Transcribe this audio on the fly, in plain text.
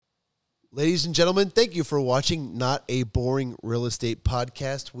Ladies and gentlemen, thank you for watching Not a Boring Real Estate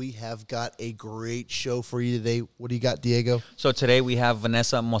Podcast. We have got a great show for you today. What do you got, Diego? So today we have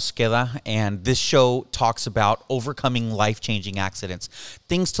Vanessa Mosqueda, and this show talks about overcoming life-changing accidents,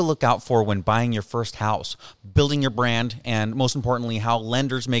 things to look out for when buying your first house, building your brand, and most importantly, how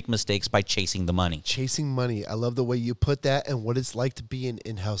lenders make mistakes by chasing the money. Chasing money. I love the way you put that and what it's like to be an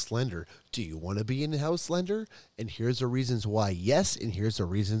in-house lender. Do you want to be an in-house lender? And here's the reasons why yes, and here's the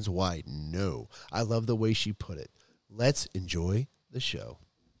reasons why no. I love the way she put it. Let's enjoy the show.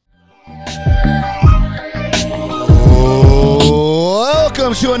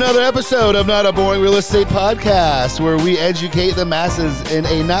 Welcome to another episode of Not a Boring Real Estate Podcast, where we educate the masses in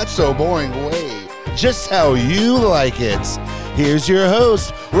a not-so-boring way, just how you like it. Here's your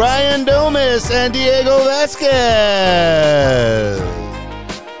hosts, Ryan Domis and Diego Vasquez.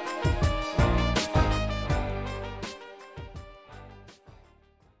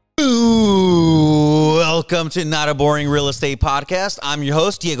 Welcome to Not a Boring Real Estate Podcast. I'm your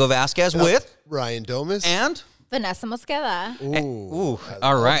host, Diego Vasquez, with Ryan Domis and Vanessa Mosqueda.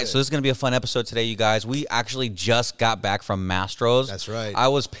 All right. So this is going to be a fun episode today, you guys. We actually just got back from Mastros. That's right. I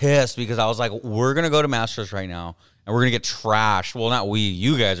was pissed because I was like, we're going to go to Mastros right now, and we're going to get trashed. Well, not we.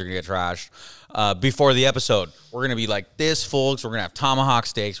 You guys are going to get trashed before the episode. We're going to be like this, folks. We're going to have tomahawk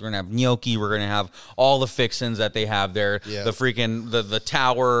steaks. We're going to have gnocchi. We're going to have all the fixins that they have there. Yeah. The freaking, the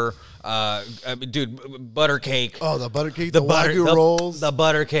tower... dude, butter cake. Oh, the butter cake, the wagyu rolls, the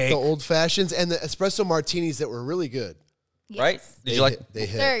butter cake, the old fashions, and the espresso martinis that were really good. Yes. Right? Did you like? They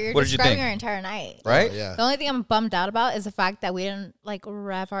hit. Sir, you're What did you describing think? our entire night. Right? Oh, yeah. The only thing I'm bummed out about is the fact that we didn't like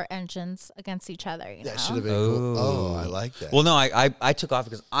rev our engines against each other. You know? That should have been cool. Oh, I like that. Well, no, I took off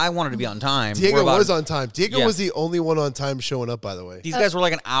because I wanted to be on time. Diego was on time. Diego was the only one on time showing up, by the way. These guys were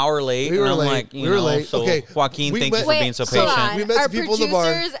like an hour late. We were and I'm late. Like, We were late. So Okay. Joaquin, thank you for being so hold patient. on. We met Are some people in the bar.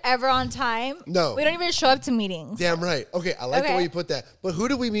 producers ever on time? No. We don't even show up to meetings. Damn right. Okay, I like the Okay. way you put that. But who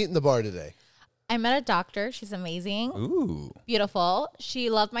did we meet in the bar today? I met a doctor. She's amazing. Ooh. Beautiful. She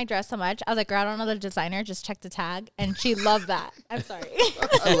loved my dress so much. I was like, girl, I don't know the designer. Just check the tag. And she loved that. I'm sorry.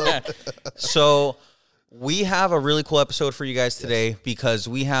 I love it. So we have a really cool episode for you guys today because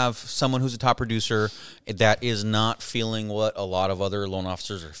we have someone who's a top producer that is not feeling what a lot of other loan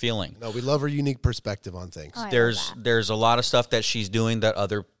officers are feeling. No, we love her unique perspective on things. Oh, I love that. There's a lot of stuff that she's doing that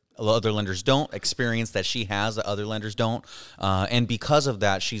other lenders don't, experience that she has that other lenders don't, and because of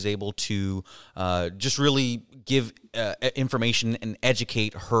that, she's able to just really give information and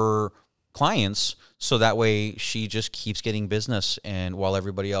educate her clients, so that way she just keeps getting business, and while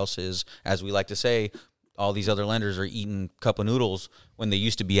everybody else is, as we like to say, all these other lenders are eating cup of noodles when they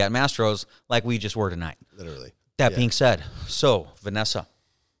used to be at Mastros, like we just were tonight. Literally. That being said, so Vanessa,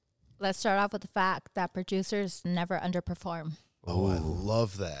 Let's start off with the fact that producers never underperform. Oh, I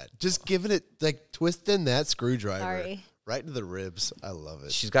love that. Just giving it, like, twisting that screwdriver. Sorry. Right into the ribs. I love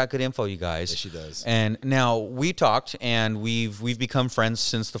it. she's got good info, you guys. Yes, she does. And now we talked, and we've become friends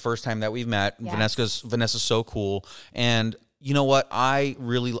since the first time that we've met. Yes. Vanessa's so cool, and you know what? I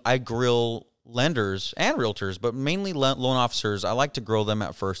grill lenders and realtors, but mainly loan officers. I like to grill them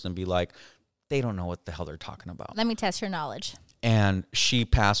at first and be like, they don't know what the hell they're talking about. Let me test your knowledge. And she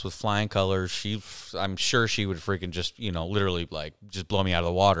passed with flying colors. I'm sure she would freaking just, literally like just blow me out of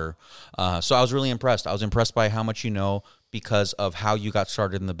the water. So I was really impressed. I was impressed by how much you know because of how you got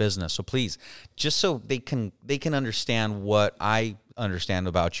started in the business. So please, just so they can understand what I understand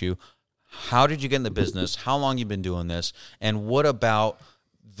about you, how did you get in the business? How long you've been doing this? And what about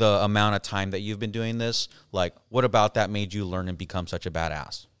the amount of time that you've been doing this? Like, what about that made you learn and become such a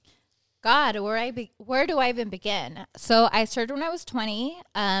badass? God, where do I even begin? So I started when I was 20.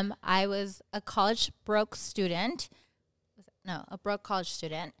 I was a broke college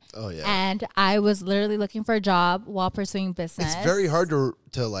student. Oh, yeah. And I was literally looking for a job while pursuing business. It's very hard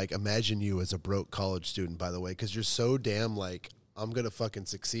to like imagine you as a broke college student, by the way, because you're so damn like, I'm going to fucking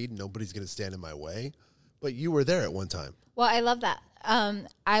succeed. Nobody's going to stand in my way. But you were there at one time. Well, I love that.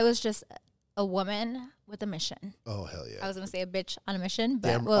 I was just a woman with a mission. Oh, hell yeah. I was going to say a bitch on a mission, but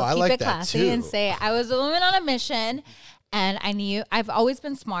Damn, we'll I keep like it that classy too. and say I was a woman on a mission, and I've always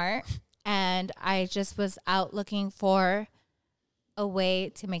been smart, and I just was out looking for a way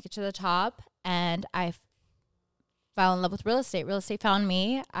to make it to the top, and I fell in love with real estate. Real estate found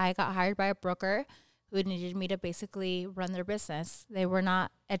me. I got hired by a broker who needed me to basically run their business. They were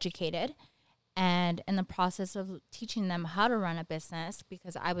not educated. And in the process of teaching them how to run a business,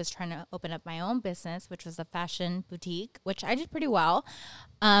 because I was trying to open up my own business, which was a fashion boutique, which I did pretty well,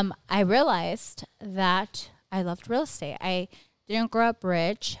 I realized that I loved real estate. I didn't grow up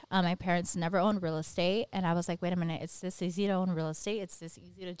rich. My parents never owned real estate. And I was like, wait a minute, it's this easy to own real estate. It's this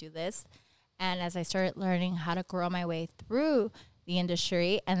easy to do this. And as I started learning how to grow my way through the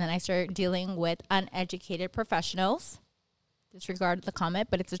industry, and then I started dealing with uneducated professionals, disregard the comment,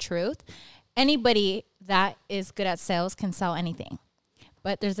 but it's the truth. Anybody that is good at sales can sell anything.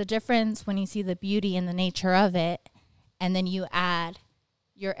 But there's a difference when you see the beauty and the nature of it, and then you add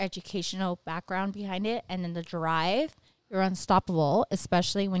your educational background behind it, and then the drive. You're unstoppable,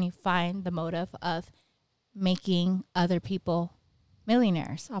 especially when you find the motive of making other people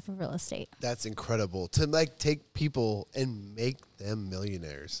millionaires off of real estate. That's incredible to like take people and make them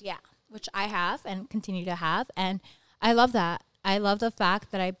millionaires. Yeah, which I have and continue to have. And I love that. I love the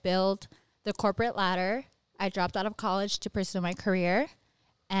fact that I built the corporate ladder. I dropped out of college to pursue my career.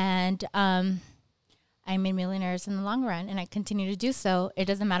 And I made millionaires in the long run, and I continue to do so. It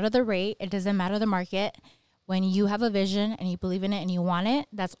doesn't matter the rate. It doesn't matter the market. When you have a vision and you believe in it and you want it,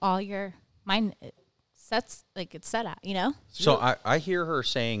 that's all your mind sets, like it's set at, you know? So I hear her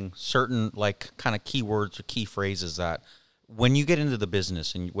saying certain like kind of keywords or key phrases that when you get into the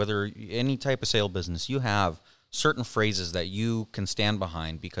business, and whether any type of sale business, you have certain phrases that you can stand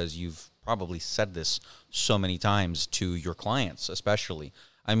behind because you've probably said this so many times to your clients, especially.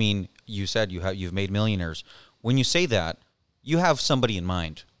 I mean, you said you've made millionaires. When you say that, you have somebody in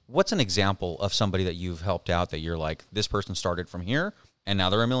mind. What's an example of somebody that you've helped out that you're like, this person started from here and now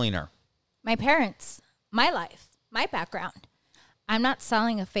they're a millionaire? My parents, my life, my background. I'm not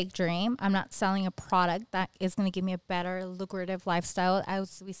selling a fake dream. I'm not selling a product that is going to give me a better, lucrative lifestyle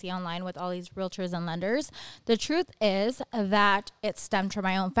as we see online with all these realtors and lenders. The truth is that it stemmed from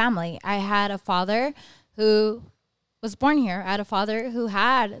my own family. I had a father who was born here. I had a father who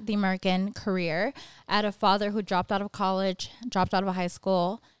had the American career. I had a father who dropped out of college, dropped out of high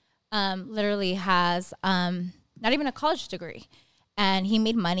school, literally has not even a college degree. And he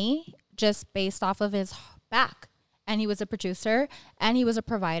made money just based off of his back. And he was a producer and he was a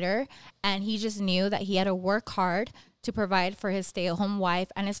provider. And he just knew that he had to work hard to provide for his stay-at-home wife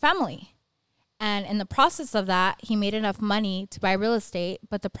and his family. And in the process of that, he made enough money to buy real estate.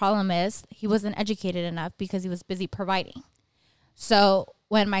 But the problem is he wasn't educated enough because he was busy providing. So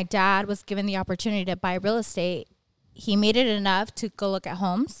when my dad was given the opportunity to buy real estate, he made it enough to go look at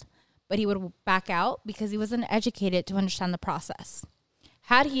homes, but he would back out because he wasn't educated to understand the process.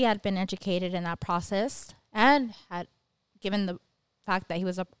 Had he had been educated in that process and had given the fact that he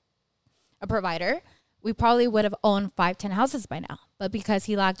was a provider, we probably would have owned 5-10 houses by now. But because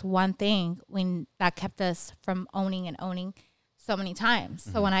he lacked one thing, that kept us from owning so many times.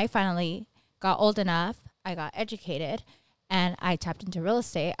 Mm-hmm. So when I finally got old enough, I got educated, and I tapped into real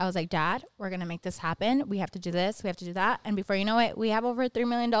estate. I was like, Dad, we're going to make this happen. We have to do this. We have to do that. And before you know it, we have over a $3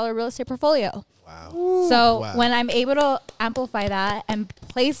 million real estate portfolio. Wow. So when I'm able to amplify that and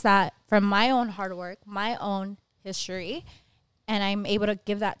place that from my own hard work, my own history, and I'm able to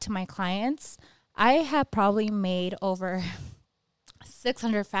give that to my clients, I have probably made over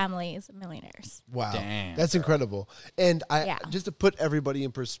 600 families millionaires. Wow. Damn, that's incredible. And Yeah. just to put everybody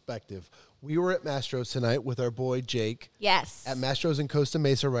in perspective, we were at Mastro's tonight with our boy Jake. Yes. At Mastro's in Costa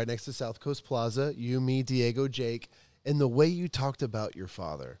Mesa, right next to South Coast Plaza. You, me, Diego, Jake. And the way you talked about your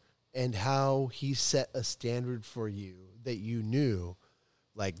father and how he set a standard for you that you knew,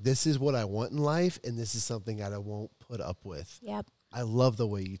 like, this is what I want in life, and this is something that I won't put up with. Yep. I love the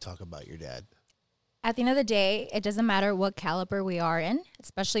way you talk about your dad. At the end of the day, it doesn't matter what caliber we are in,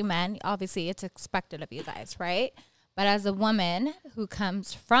 especially men. Obviously, it's expected of you guys, right? But as a woman who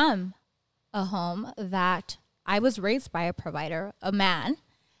comes from a home that I was raised by a provider, a man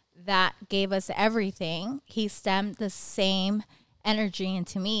that gave us everything, he stemmed the same energy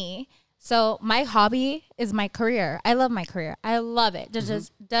into me. So my hobby is my career. I love my career. I love it.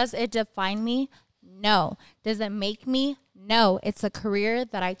 Does it define me? No. Does it make me? No. It's a career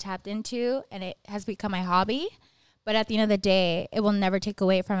that I tapped into, and it has become my hobby. But at the end of the day, it will never take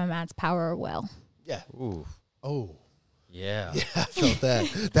away from a man's power or will. Yeah. Ooh. Oh. Yeah. Yeah, I felt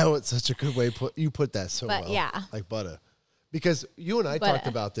that. That was such a good way you put that so But well. yeah. Like butter. Because you and I talked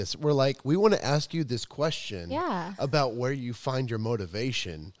about this. We're like, we want to ask you this question about where you find your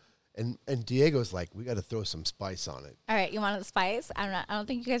motivation. And Diego's like, we got to throw some spice on it. All right, you want the spice? I don't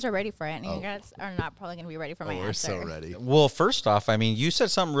think you guys are ready for it. And you guys are not probably going to be ready for my answer. We're so ready. Well, first off, I mean, you said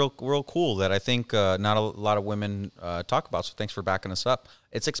something real cool that I think not a lot of women talk about. So thanks for backing us up.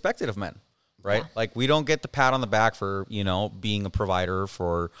 It's expected of men, right? Yeah. Like, we don't get the pat on the back for, being a provider,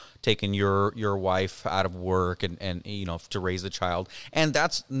 for taking your wife out of work and to raise the child. And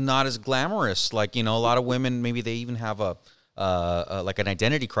that's not as glamorous. Like, a lot of women, maybe they even have a like an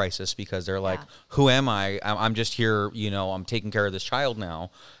identity crisis because they're like, who am I? I'm just here, I'm taking care of this child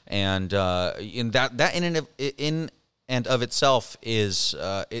now. And in that in and of itself is,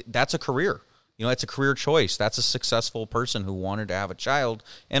 that's a career. It's a career choice. That's a successful person who wanted to have a child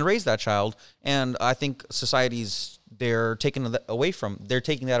and raise that child. And I think they're taking that away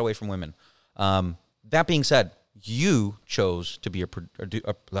from women. That being said, you chose to be a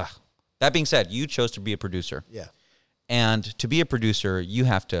producer. Yeah. And to be a producer, you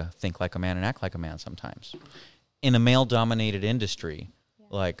have to think like a man and act like a man sometimes. In a male-dominated industry,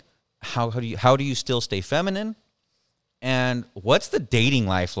 like how do you still stay feminine? And what's the dating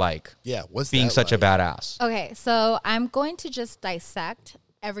life like? Yeah, what's being that such like? a badass? Okay, so I'm going to just dissect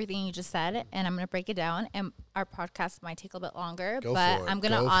everything you just said, and I'm going to break it down. And our podcast might take a bit longer, but I'm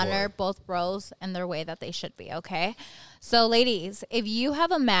going to honor both roles in their way that they should be, okay? So, ladies, if you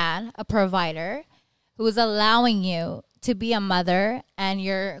have a man, a provider, who is allowing you to be a mother and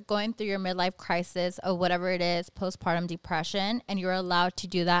you're going through your midlife crisis or whatever it is, postpartum depression, and you're allowed to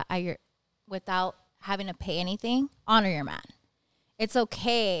do that without having to pay anything, honor your man. It's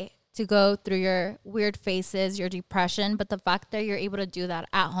okay to go through your weird phases, your depression, but the fact that you're able to do that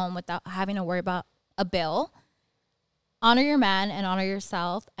at home without having to worry about a bill, honor your man and honor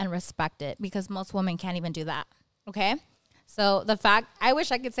yourself and respect it, because most women can't even do that, okay? So I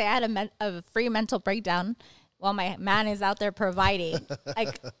wish I could say I had a free mental breakdown while my man is out there providing.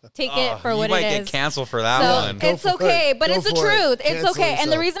 Like, take it for what it is. You might get canceled for that one. It's okay, but it's the truth. It's Cancel okay. yourself.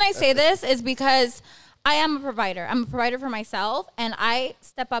 And the reason I say this is because I am a provider. I'm a provider for myself, and I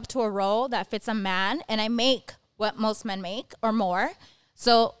step up to a role that fits a man, and I make what most men make or more.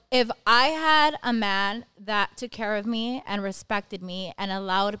 So if I had a man that took care of me and respected me and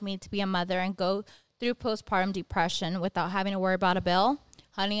allowed me to be a mother and go through postpartum depression without having to worry about a bill,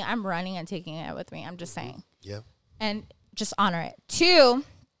 honey, I'm running and taking it with me. I'm just saying. Yeah. And just honor it. 2,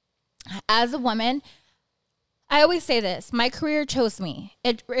 as a woman, I always say this, my career chose me.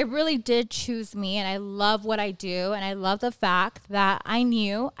 It really did choose me, and I love what I do, and I love the fact that I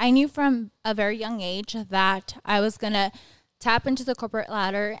knew from a very young age that I was going to tap into the corporate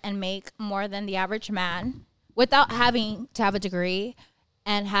ladder and make more than the average man without having to have a degree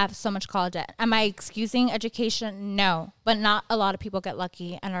and have so much college debt. Am I excusing education? No, but not a lot of people get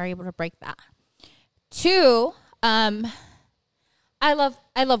lucky and are able to break that. 2, I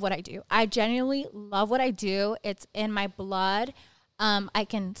love what I do. I genuinely love what I do. It's in my blood. I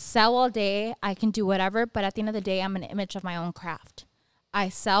can sell all day. I can do whatever, but at the end of the day, I'm an image of my own craft. I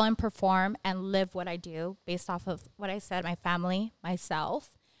sell and perform and live what I do based off of what I said, my family,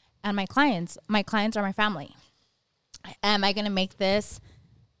 myself, and my clients. My clients are my family. Am I going to make this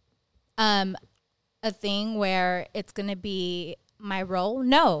a thing where it's going to be my role?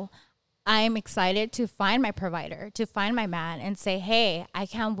 No. I'm excited to find my provider, to find my man and say, hey, I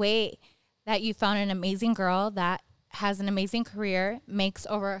can't wait that you found an amazing girl that has an amazing career, makes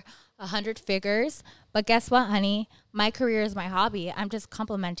over 100 figures. But guess what, honey? My career is my hobby. I'm just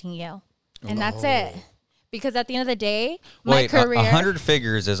complimenting you. And that's it. Because at the end of the day, my career... 100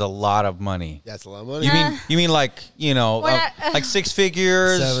 figures is a lot of money. That's a lot of money. You mean like, like 6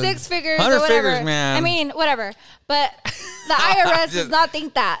 figures? 6 figures 100 or whatever. figures, man. I mean, whatever. But the IRS does not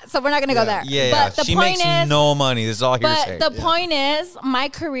think that. So we're not going to go there. Yeah, but the she point makes no money. This is all hearsay. But the point is, my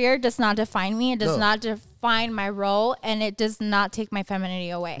career does not define me. It does not define my role, and it does not take my femininity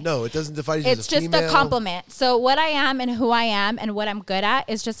away. No, it doesn't define you It's as a just female. a compliment. So what I am and who I am and what I'm good at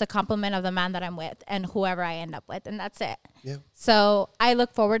is just a compliment of the man that I'm with and whoever I end up with, and that's it. Yeah. So I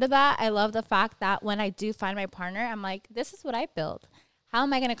look forward to that. I love the fact that when I do find my partner, I'm like, this is what I build. How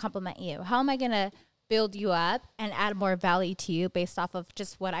am I going to compliment you? How am I going to build you up and add more value to you based off of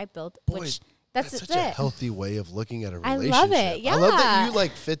just what I built? Boy, which that's such a healthy way of looking at a I relationship. love it. Yeah. I love that you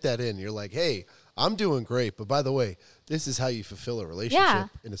like fit that in. You're like, hey, I'm doing great, but by the way, this is how you fulfill a relationship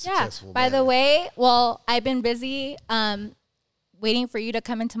in a successful By manner. the way, well, I've been busy waiting for you to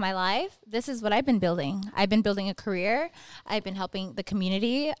come into my life. This is what I've been building. I've been building a career. I've been helping the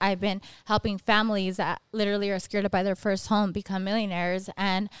community. I've been helping families that literally are scared to buy their first home become millionaires.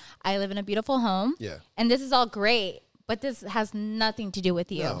 And I live in a beautiful home. Yeah. And this is all great, but this has nothing to do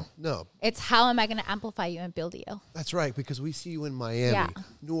with you. No. It's how am I going to amplify you and build you? That's right, because we see you in Miami,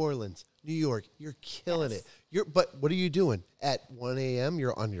 New Orleans, New York. You're killing it. But what are you doing? At 1 a.m.,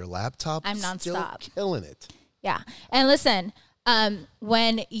 you're on your laptop. I'm nonstop. Still killing it. Yeah. And listen,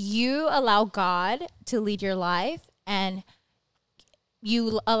 when you allow God to lead your life and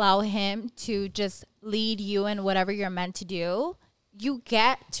you allow him to just lead you in whatever you're meant to do, you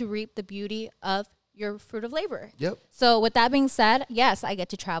get to reap the beauty of your fruit of labor. Yep. So with that being said, yes, I get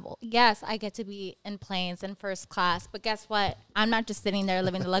to travel. Yes, I get to be in planes in first class. But guess what? I'm not just sitting there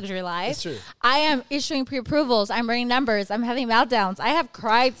living the luxury life. That's true. I am issuing pre-approvals. I'm running numbers. I'm having meltdowns. I have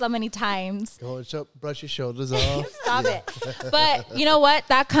cried so many times. Go and brush your shoulders off. Stop it. But you know what?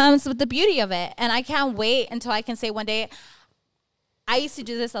 That comes with the beauty of it. And I can't wait until I can say one day, I used to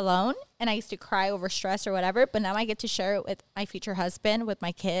do this alone and I used to cry over stress or whatever, but now I get to share it with my future husband, with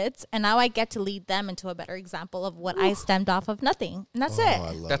my kids, and now I get to lead them into a better example of what I stemmed off of nothing. And that's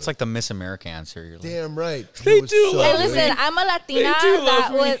it. That's like the Miss America answer. You're like, Damn right. They It was do so love And good. listen, I'm a Latina They do love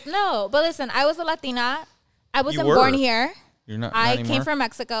that me. was, no, but listen, I was a Latina. I wasn't were. born here. You're not. I not came anymore? from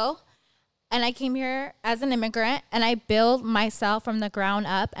Mexico. And I came here as an immigrant, and I built myself from the ground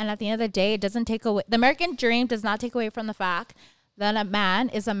up. And at the end of the day, it doesn't take away, the American dream does not take away from the fact that a man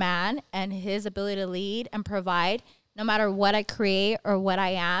is a man and his ability to lead and provide, no matter what I create or what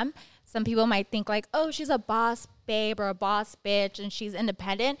I am. Some people might think like, oh, she's a boss babe or a boss bitch and she's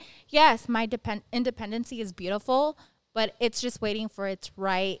independent. Yes, my independency is beautiful, but it's just waiting for its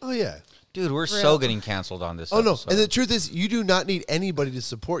right. Oh, yeah. Dude, we're so getting canceled on this. Oh, no. episode. And the truth is, you do not need anybody to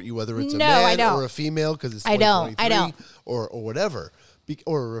support you, whether it's a No, I man don't. or a female, because it's I don't. 2023 or whatever.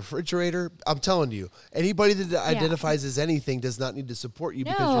 Or a refrigerator. I'm telling you, anybody that identifies as anything does not need to support you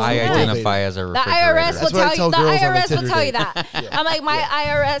because No. you're I Yeah. identify as a The refrigerator. IRS will That's what I tell you. tell The girls on the IRS will Tinder tell you date. that. I'm like, my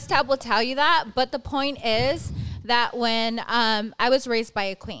IRS tab will tell you that. But the point is that when I was raised by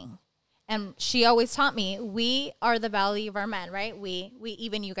a queen, and she always taught me, we are the value of our men, right? We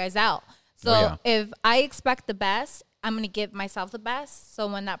even you guys out. So Oh, yeah. if I expect the best, I'm going to give myself the best. So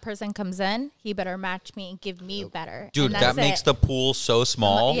when that person comes in, he better match me and give me better. Dude, And that that's makes it. the pool so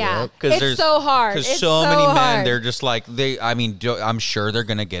small. Yeah. because It's there's so hard. Because It's so so many men, hard. they're just like I mean, I'm sure they're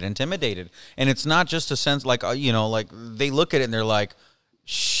gonna get intimidated, and it's not just a sense like like they look at it and they're like,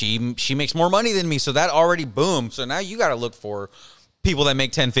 she makes more money than me, so that already boom. So now you got to look for people that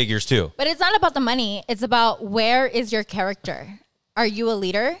make 10 figures too. But it's not about the money. It's about where is your character? Are you a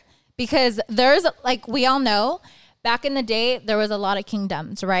leader? Because there's, like we all know, back in the day, there was a lot of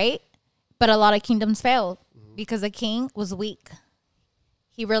kingdoms, right? But a lot of kingdoms failed because the king was weak.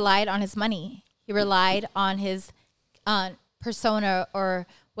 He relied on his money. He relied on his persona or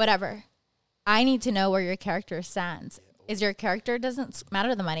whatever. I need to know where your character stands. Is your character, doesn't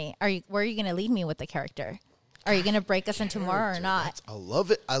matter the money. Where are you going to lead me with the character? Are you going to break us into more or not? I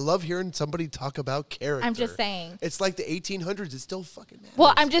love it. I love hearing somebody talk about character. I'm just saying. It's like the 1800s. It still fucking matters.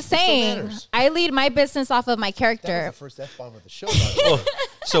 Well, I'm just It still saying, matters. I lead my business off of my That character. was the first F-bomb of the show, by the way.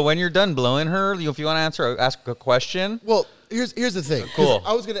 So when you're done blowing her, if you want to ask a question. Well, here's the thing. 'Cause Cool.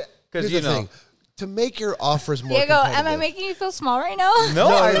 I was going to... 'Cause Here's you the know. thing. To make your offers more Diego, am I competitive- making you feel small right now? No,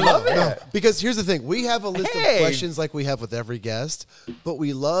 I love it. No, because here's the thing. We have a list Hey. of questions like we have with every guest, but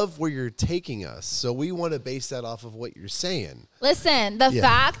we love where you're taking us. So we want to base that off of what you're saying. Listen, the Yeah.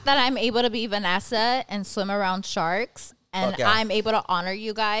 fact that I'm able to be Vanessa and swim around sharks and Fuck yeah. I'm able to honor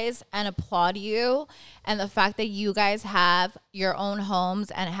you guys and applaud you, and the fact that you guys have your own homes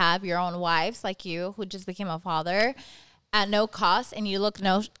and have your own wives like you who just became a father at no cost, and you look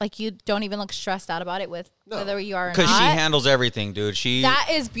you don't even look stressed out about it with whether you are or not. Because she handles everything, dude. That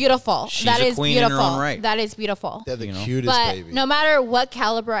is beautiful. She's That a is queen in her beautiful. own right. That is beautiful. They're the You know? cutest But baby. no matter what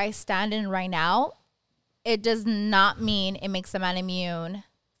caliber I stand in right now, it does not mean it makes a man immune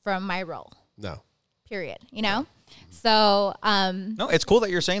from my role. No. Period. You know? So, No, it's cool that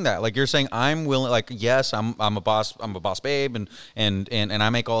you're saying that. Like you're saying, I'm willing. Like, yes, I'm a boss. I'm a boss babe, and I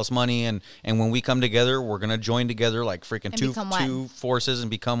make all this money. And when we come together, we're gonna join together like freaking And become one. two forces and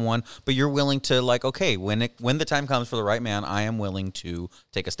become one. But you're willing to like, okay, when the time comes for the right man, I am willing to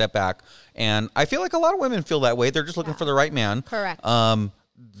take a step back. And I feel like a lot of women feel that way. They're just looking for the right man. Correct.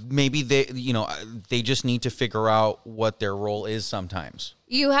 Maybe they just need to figure out what their role is sometimes.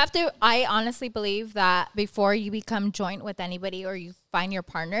 you have to, I honestly believe that before you become joint with anybody or you find your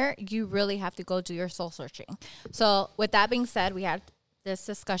partner, you really have to go do your soul searching. So with that being said, we had this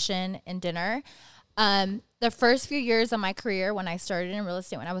discussion in dinner. The first few years of my career when I started in real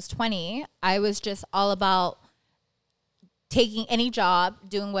estate when I was 20, I was just all about taking any job,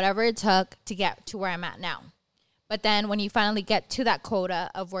 doing whatever it took to get to where I'm at now. But then when you finally get to that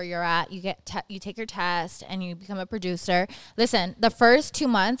quota of where you're at, you take your test and you become a producer. Listen, the first 2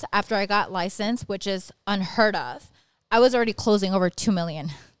 months after I got licensed, which is unheard of, I was already closing over $2 million.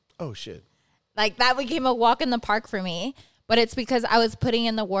 Oh, shit. Like that became a walk in the park for me. But it's because I was putting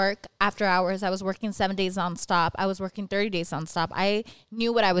in the work after hours. I was working 7 days nonstop. I was working 30 days nonstop. I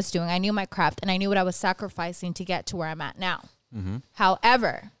knew what I was doing. I knew my craft, and I knew what I was sacrificing to get to where I'm at now. Mm-hmm.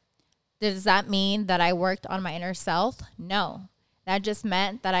 However, does that mean that I worked on my inner self? No. That just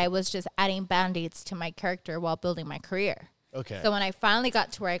meant that I was just adding Band-Aids to my character while building my career. Okay. So when I finally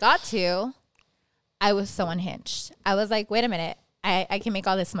got to where I got to, I was so unhinged. I was like, wait a minute. I can make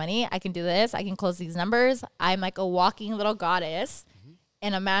all this money. I can do this. I can close these numbers. I'm like a walking little goddess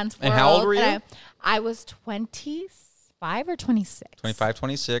in a man's world. And how old were you? I was 25 or 26. 25,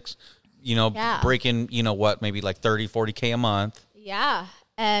 26. You know, Yeah. breaking, you know what, maybe like 30, 40K a month. Yeah.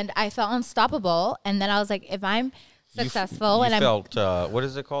 And I felt unstoppable. And then I was like, if I'm successful you and felt, what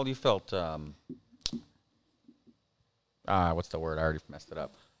is it called? You felt, what's the word? I already messed it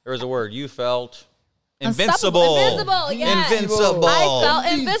up. There was a word. You felt invincible. Invincible, yes. Invincible. I felt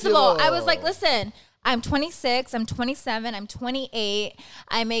invincible. I was like, listen, I'm 26, I'm 27, I'm 28.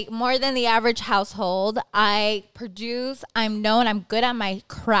 I make more than the average household. I produce, I'm known, I'm good at my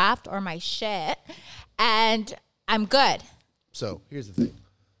craft or my shit, and I'm good. So here's the thing.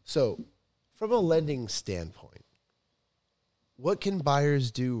 So from a lending standpoint, what can buyers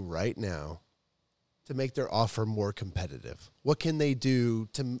do right now to make their offer more competitive? What can they do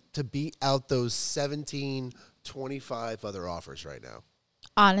to beat out those 17, 25 other offers right now?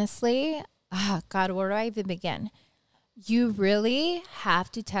 Honestly, God, where do I even begin? You really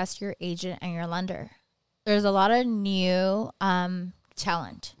have to test your agent and your lender. There's a lot of new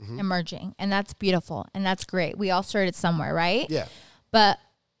talent emerging, and that's beautiful, and that's great. We all started somewhere, right? Yeah. But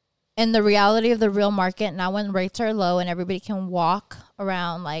in the reality of the real market, now when rates are low and everybody can walk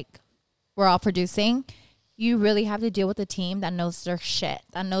around like we're all producing, you really have to deal with a team that knows their shit,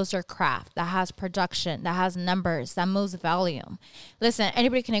 that knows their craft, that has production, that has numbers, that moves volume. Listen,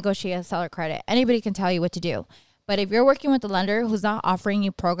 anybody can negotiate a seller credit. Anybody can tell you what to do. But if you're working with a lender who's not offering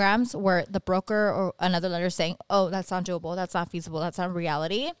you programs where the broker or another lender is saying, oh, that's not doable, that's not feasible, that's not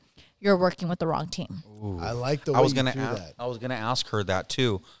reality, you're working with the wrong team. Ooh. I like the way you threw that. I was going to ask her that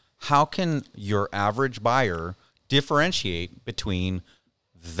too. How can your average buyer differentiate between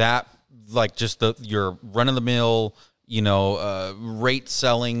that, like just your run-of-the-mill, rate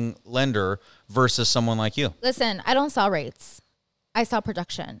selling lender versus someone like you? Listen, I don't sell rates. I sell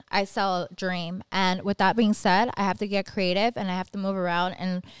production. I sell dream. And with that being said, I have to get creative and I have to move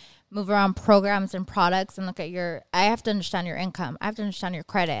around programs and products and look at I have to understand your income. I have to understand your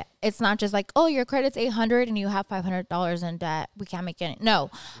credit. It's not just like, oh, your credit's $800 and you have $500 in debt. We can't make any.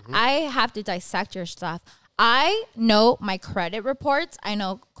 No, I have to dissect your stuff. I know my credit reports. I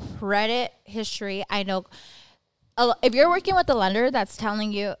know credit history. I know if you're working with a lender that's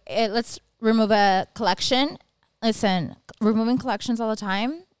telling you, let's remove a collection. Listen, removing collections all the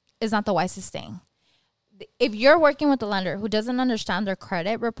time is not the wisest thing. If you're working with a lender who doesn't understand their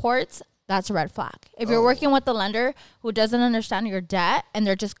credit reports, that's a red flag. If you're working with a lender who doesn't understand your debt and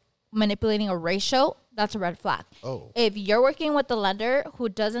they're just manipulating a ratio, that's a red flag. If you're working with the lender who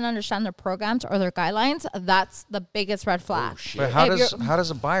doesn't understand their programs or their guidelines, that's the biggest red flag. But how does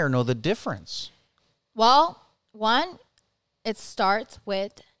a buyer know the difference? Well, one, it starts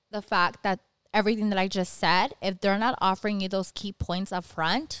with the fact that everything that I just said, if they're not offering you those key points up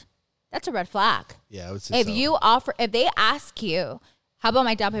front, that's a red flag. Yeah, I would say if they ask you, how about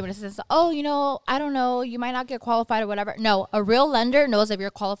my down payment assistance? Oh, I don't know. You might not get qualified or whatever. No, a real lender knows if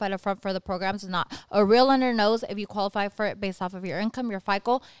you're qualified up front for the programs or not. A real lender knows if you qualify for it based off of your income, your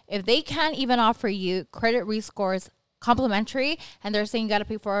FICO. If they can't even offer you credit rescores complimentary and they're saying you got to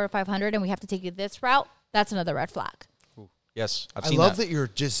pay $400 or $500 and we have to take you this route, that's another red flag. Yes, I love that you're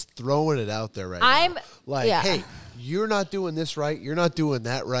just throwing it out there right now. Like, hey, you're not doing this right. You're not doing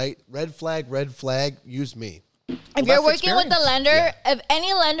that right. Red flag, use me. If you're working with the lender, if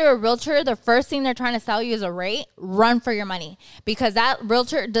any lender or realtor, the first thing they're trying to sell you is a rate, run for your money. Because that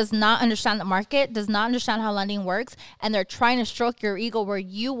realtor does not understand the market, does not understand how lending works, and they're trying to stroke your ego where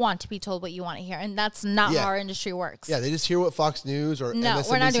you want to be told what you want to hear. And that's not how our industry works. Yeah, they just hear what Fox News or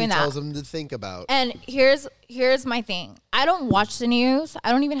MSNBC tells them to think about. And here's my thing. I don't watch the news.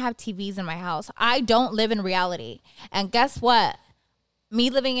 I don't even have TVs in my house. I don't live in reality. And guess what? Me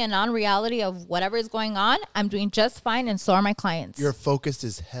living in non-reality of whatever is going on, I'm doing just fine, and so are my clients. You're focused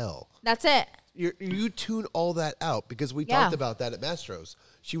as hell. That's it. You tune all that out because we talked about that at Mastro's.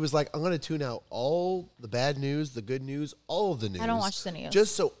 She was like, I'm going to tune out all the bad news, the good news, all of the news. I don't watch the news.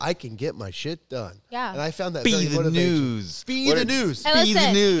 Just so I can get my shit done. Yeah. And I found that Be very the motivating. news. Be the news. And listen, Be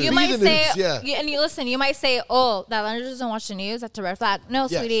the news. you Be might the say, news, yeah. you might say, oh, that lender doesn't watch the news. That's a red flag. No,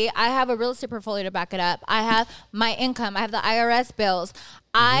 Yes. sweetie, I have a real estate portfolio to back it up. I have my income. I have the IRS bills.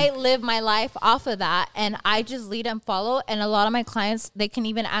 I live my life off of that, and I just lead and follow. And a lot of my clients, they can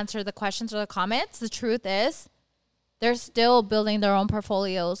even answer the questions or the comments. The truth is, they're still building their own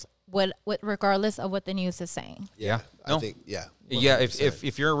portfolios regardless of what the news is saying. Yeah. I think, yeah. Yeah, 100%.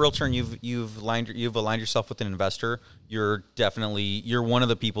 if you're a realtor and you've aligned yourself with an investor, you're one of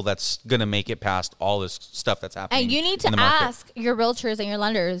the people that's gonna make it past all this stuff that's happening. And you need to ask your realtors and your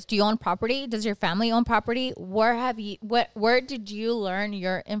lenders: do you own property? Does your family own property? Where did you learn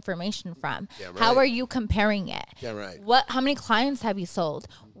your information from? Yeah, right. How are you comparing it? Yeah, right. How many clients have you sold?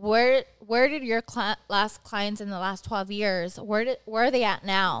 Where did your last clients in the last 12 years? Where are they at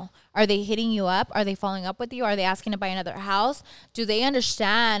now? Are they hitting you up? Are they following up with you? Are they asking to buy another house? Do they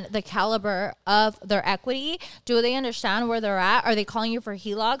understand the caliber of their equity? Do they understand where they're at? Are they calling you for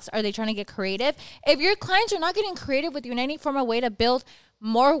HELOCs? Are they trying to get creative? If your clients are not getting creative with you in any form of way to build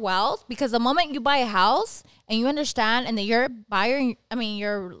more wealth, because the moment you buy a house and you understand, and that your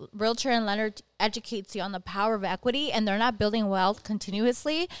realtor and lender educates you on the power of equity, and they're not building wealth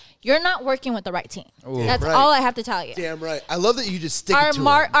continuously, you're not working with the right team. That's right. all I have to tell you. Damn right. I love that you just stick Our it to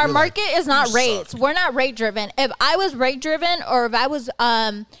 'em. You're market is not "You rates. suck." We're not rate driven. If I was rate driven, or if I was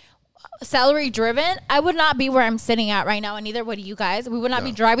salary driven, I would not be where I'm sitting at right now, and neither would you guys. We would not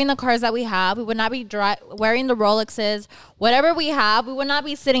be driving the cars that we have. We would not be wearing the Rolexes. Whatever we have, we would not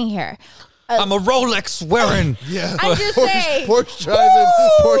be sitting here. I'm a Rolex wearing. Yeah. I'm just saying. Porsche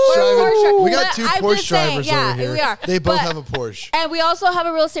driving. We got two I'm Porsche just saying, drivers yeah, over here. we are. They both But- have a Porsche. And we also have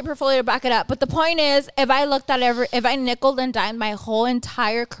a real estate portfolio to back it up. But the point is, if I looked at if I nickeled and dimed my whole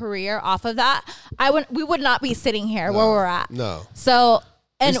entire career off of that, we would not be sitting here where we're at. No. So,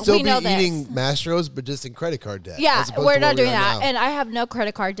 and We'd still we know be this. eating Mastros, but just in credit card debt. Yeah, as opposed we're to where not we doing are that. now. And I have no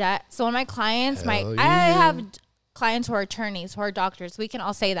credit card debt. So when my clients, Hell I yeah. have clients who are attorneys, who are doctors. We can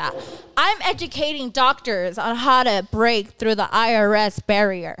all say that. I'm educating doctors on how to break through the IRS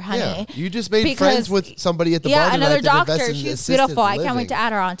barrier, honey. Yeah, you just made Because- friends with somebody at the bar Yeah, tonight another that invested doctor. in She's assisted beautiful. I can't living. wait to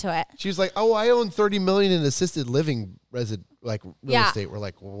add her onto it. She was like, "Oh, I own $30 million in assisted living real Yeah. estate." We're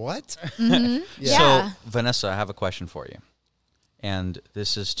like, "What?" Yeah. So, Vanessa, I have a question for you. And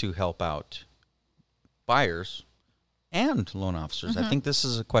this is to help out buyers and loan officers. I think this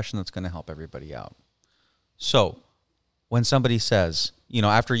is a question that's going to help everybody out. So, when somebody says,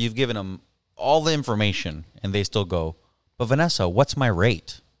 after you've given them all the information and they still go, "But Vanessa, what's my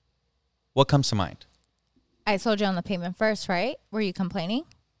rate?" What comes to mind? I told you on the payment first, right? Were you complaining?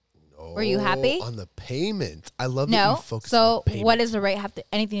 Were you happy? On the payment. I love that you No. focus So on the payment. what does the rate have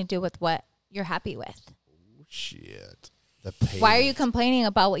anything to do with what you're happy with? Shit. The payment. Why are you complaining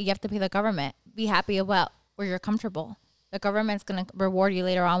about what you have to pay the government? Be happy about where you're comfortable. The government's going to reward you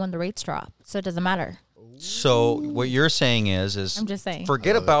later on when the rates drop. So it doesn't matter. So what you're saying is I'm just saying.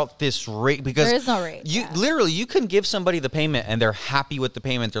 forget about this rate, because There is no rate, You yeah. literally, you can give somebody the payment and they're happy with the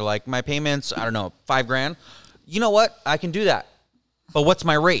payment. They're like, my payment's, I don't know, $5,000. You know what? I can do that. But what's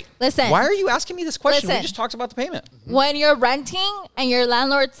my rate? Listen. Why are you asking me this question? We Listen. just talked about the payment. When you're renting and your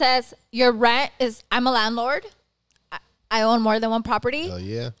landlord says your rent is, I'm a landlord. I own more than one property. Oh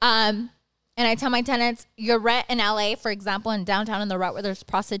yeah. And I tell my tenants, your rent in LA, for example, in downtown in the route where there's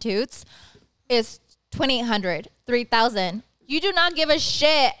prostitutes, is $2,800, $3,000. You do not give a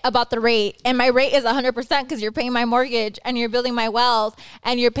shit about the rate. And my rate is 100% because you're paying my mortgage and you're building my wealth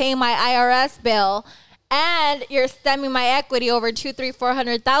and you're paying my IRS bill and you're stemming my equity over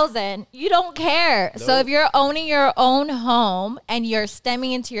 $400,000. You don't care. So if you're owning your own home and you're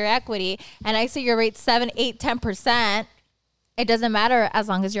stemming into your equity, and I say your rate's 7, 8, 10%, it doesn't matter as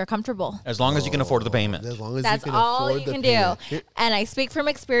long as you're comfortable. As long as you can afford the payment. As long as That's you can all afford you the can payment. do. And I speak from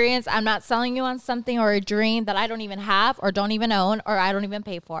experience. I'm not selling you on something or a dream that I don't even have or don't even own or I don't even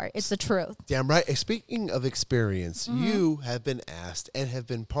pay for. It's the truth. Damn right. Speaking of experience, Mm-hmm. you have been asked and have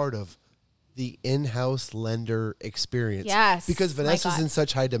been part of the in-house lender experience. Yes. Because My Vanessa's God. in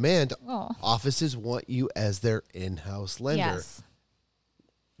such high demand, Oh. offices want you as their in-house lender. Yes.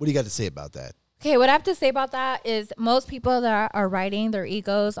 What do you got to say about that? Okay, what I have to say about that is most people that are riding their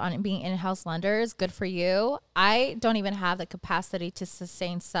egos on being in-house lenders, good for you. I don't even have the capacity to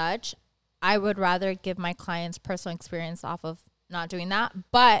sustain such. I would rather give my clients personal experience off of not doing that.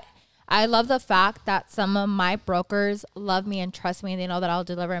 But I love the fact that some of my brokers love me and trust me. They know that I'll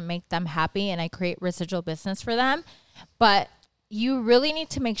deliver and make them happy, and I create residual business for them. But you really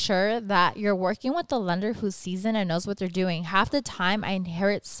need to make sure that you're working with the lender who's seasoned and knows what they're doing. Half the time I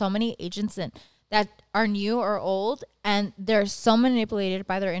inherit so many agents that are new or old, and they're so manipulated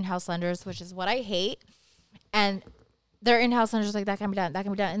by their in-house lenders, which is what I hate. And their in-house lenders like, that can be done, that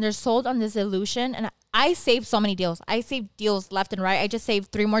can be done. And they're sold on this illusion. And I saved so many deals. I saved deals left and right. I just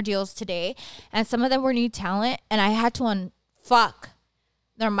saved 3 more deals today. And some of them were new talent. And I had to unfuck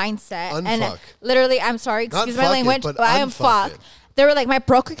their mindset. And Unfuck. literally, I'm sorry, Not excuse my fuck it, language, but but I am unfuck fuck. it. They were like, my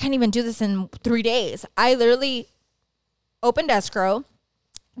broker can't even do this in 3 days. I literally opened escrow,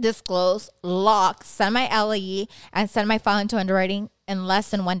 disclose, lock, send my LAE, and send my file into underwriting in less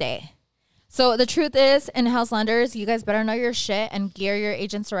than 1 day. So the truth is, in-house lenders, you guys better know your shit and gear your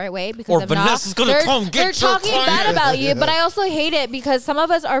agents the right way, because Or if Vanessa's not, gonna come they're get your talking client. bad about you. But I also hate it because some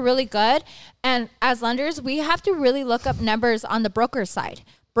of us are really good, and as lenders, we have to really look up numbers on the broker side.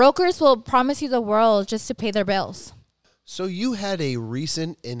 Brokers will promise you the world just to pay their bills. So you had a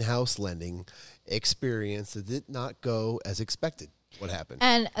recent in-house lending experience that did not go as expected. What happened?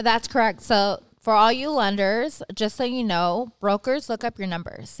 And that's correct. So for all you lenders, just so you know, brokers look up your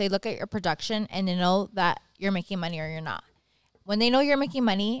numbers. They look at your production and they know that you're making money or you're not. When they know you're making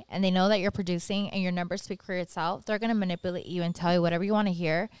money and they know that you're producing and your numbers speak for itself, they're going to manipulate you and tell you whatever you want to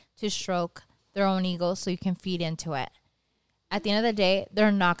hear to stroke their own ego so you can feed into it. At the end of the day,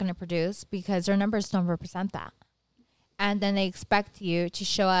 they're not going to produce because their numbers don't represent that. And then they expect you to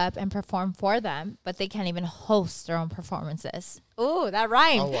show up and perform for them, but they can't even host their own performances. Ooh, that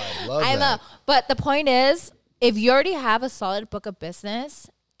rhymed. Oh, I love that. know. But the point is, if you already have a solid book of business,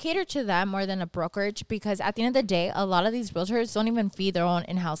 cater to them more than a brokerage, because at the end of the day, a lot of these realtors don't even feed their own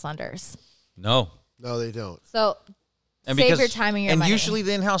in-house lenders. No. No, they don't. So save your time and your money. And usually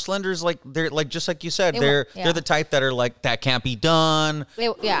the in-house lenders, like they're like, just like you said, They they're won't- the type that are like, that can't be done.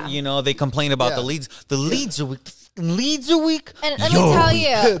 Yeah. You know, they complain about Yeah. the leads. The leads are weak. The leads are weak. And let me tell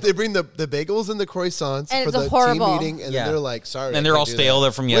you, They bring the bagels and the croissants And for it's the horrible. team meeting, and Yeah. then they're like, sorry. I And they're all can't do stale. that.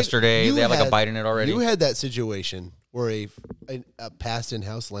 They're from Wait, yesterday. you They have like a had- bite in it already. You had that situation where a past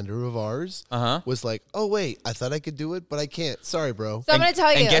in-house lender of ours was like, oh, wait, I thought I could do it, but I can't. Sorry, bro. so I'm going to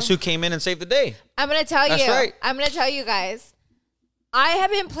tell you. And guess who came in and saved the day? I'm going to tell That's you. right. I'm going to tell you guys. I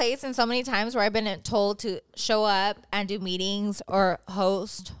have been placed in so many times where I've been told to show up and do meetings or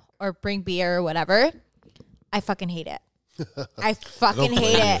host or bring beer or whatever. I fucking hate it. I fucking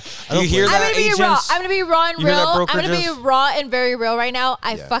hate it. You hear I'm that, gonna be agents? raw. I'm gonna be raw and You hear that, real. I'm gonna be brokerages? raw and very real right now.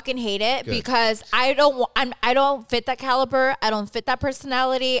 I Yeah. fucking hate it Good. because I don't fit that caliber. I don't fit that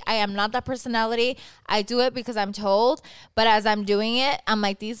personality. I am not that personality. I do it because I'm told. But as I'm doing it, I'm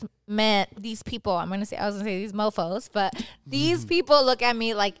like, these people. I was gonna say these mofos, but these people look at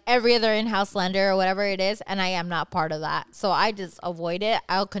me like every other in-house lender or whatever it is, and I am not part of that. So I just avoid it.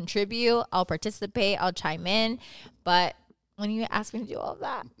 I'll contribute. I'll participate. I'll chime in, but when you ask me to do all of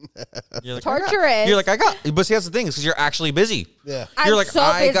that, You're like, torturous. You're like, I got. But see, that's the thing, is because you're actually busy. Yeah. You're I'm like, so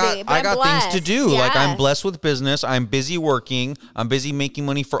I busy, but I I'm got things to blessed. do. Like, I'm Yes. blessed with business. I'm busy working. I'm busy making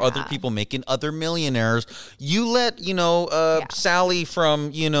money for other people, making other millionaires. You let, Sally from,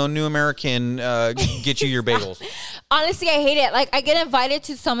 New American get you your bagels. Honestly, I hate it. Like, I get invited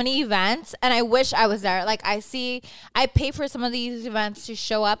to so many events and I wish I was there. Like, I pay for some of these events to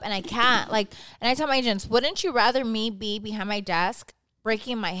show up and I can't. Like, and I tell my agents, wouldn't you rather me be behind my desk,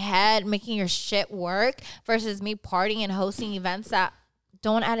 breaking my head, making your shit work versus me partying and hosting events that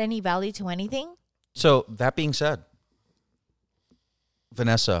don't add any value to anything? So that being said,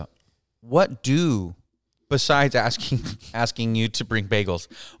 Vanessa, what do, besides asking you to bring bagels,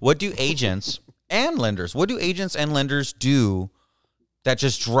 what do agents and lenders do that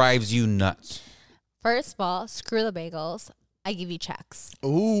just drives you nuts? First of all, screw the bagels. I give you checks.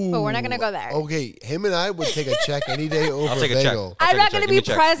 Ooh. But we're not gonna go there. Okay, him and I would take a check any day over I'll take a bagel. check. I'll I'm take a not check. going to Give me be a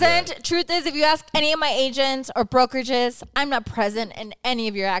check. present. Truth is, if you ask any of my agents or brokerages, I'm not present in any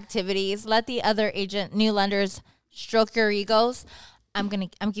of your activities. Let the other new lenders stroke your egos. I'm giving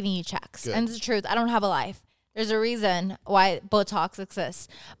you checks. Good. And it's the truth. I don't have a life. There's a reason why Botox exists.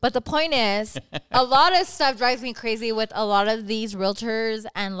 But the point is, a lot of stuff drives me crazy with a lot of these realtors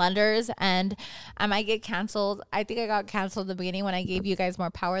and lenders, and I might get canceled. I think I got canceled at the beginning when I gave you guys more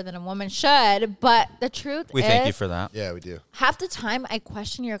power than a woman should. But the truth We is, thank you for that. Yeah, we do. half the time I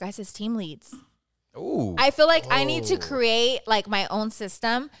question your guys' team leads. Ooh. I feel like I need to create like my own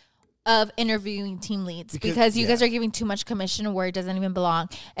system of interviewing team leads because you guys are giving too much commission where it doesn't even belong.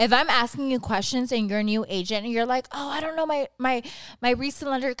 If I'm asking you questions and you're a new agent and you're like, oh, I don't know, my recent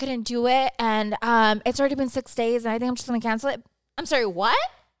lender couldn't do it and it's already been 6 days and I think I'm just gonna cancel it. I'm sorry, what?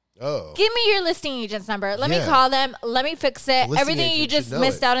 Oh. Give me your listing agent's number. Let me Yeah. call them. Let me fix it. Listing Everything you agent should just know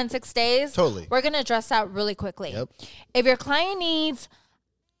missed it. out in 6 days. Totally. We're gonna address that really quickly. Yep. If your client needs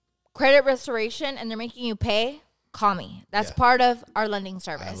credit restoration and they're making you pay, call me. That's Yeah. part of our lending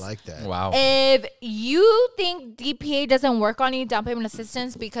service. I like that. Wow. If you think DPA doesn't work on you, down payment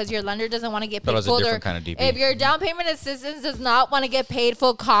assistance, because your lender doesn't want to get Thought it paid was a full, different kind of DP. if your down payment assistance does not want to get paid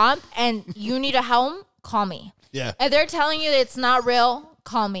full comp and you need a home, call me. Yeah. If they're telling you it's not real,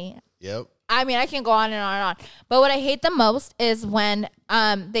 call me. Yep. I mean, I can go on and on and on. But what I hate the most is when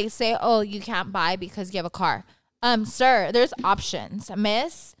they say, oh, you can't buy because you have a car. Sir, there's options.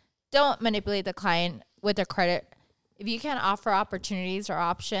 Miss, don't manipulate the client with their credit If you can't offer opportunities or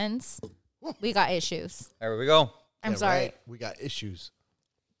options, we got issues. There we go. I'm sorry. Right. We got issues.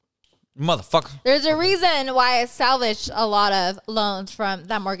 Motherfucker. There's a reason why I salvaged a lot of loans from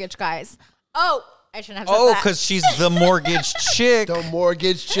that mortgage guys. Oh, I shouldn't have said that. Because she's the mortgage chick. The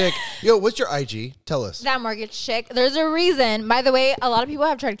mortgage chick. Yo, what's your IG? Tell us. That mortgage chick. There's a reason. By the way, a lot of people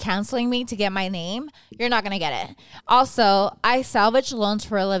have tried canceling me to get my name. You're not going to get it. Also, I salvage loans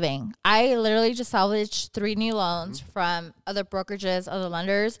for a living. I literally just salvaged 3 new loans from other brokerages, other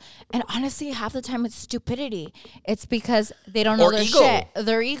lenders. And honestly, half the time it's stupidity. It's because they don't know Or their ego. shit.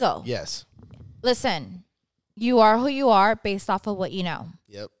 Their ego. Yes. Listen, you are who you are based off of what you know.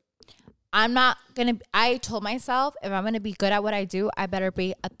 Yep. I told myself, if I'm going to be good at what I do, I better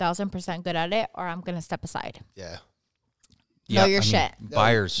be 1,000% good at it, or I'm going to step aside. Yeah. Know your shit.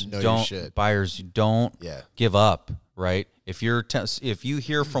 Buyers Know your don't. shit. Buyers don't Yeah. give up. Right. If you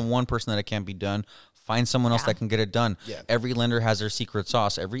hear from one person that it can't be done, find someone else that can get it done. Yeah. Every lender has their secret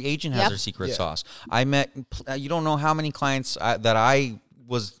sauce. Every agent has Yep. their secret Yeah. sauce. I met. You don't know how many clients that I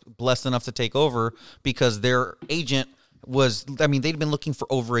was blessed enough to take over because their agent they'd been looking for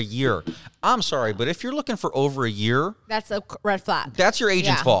over a year. I'm sorry, but if you're looking for over a year, That's a red flag. that's your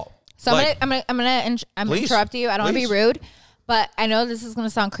agent's Yeah. fault. So Like, I'm gonna Please. interrupt you. I don't want to be Please. rude, but I know this is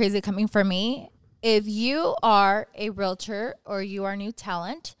gonna sound crazy coming from me. If you are a realtor or you are new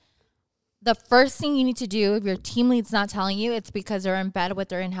talent, the first thing you need to do, if your team lead's not telling you, it's because they're in bed with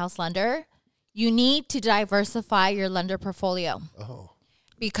their in-house lender. You need to diversify your lender portfolio. Oh.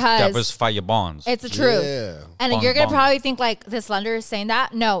 Because diversify your bonds. it's the truth. Yeah. And Bond, you're going to bond. probably think like this lender is saying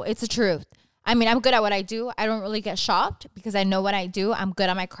that. No, it's the truth. I mean, I'm good at what I do. I don't really get shopped because I know what I do. I'm good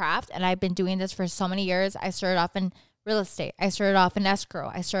at my craft. And I've been doing this for so many years. I started off in real estate. I started off in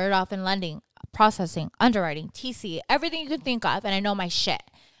escrow. I started off in lending, processing, underwriting, TC, everything you can think of. And I know my shit.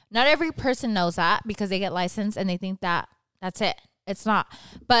 Not every person knows that because they get licensed and they think that that's it. It's not.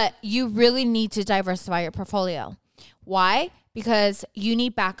 But you really need to diversify your portfolio. Why? Because you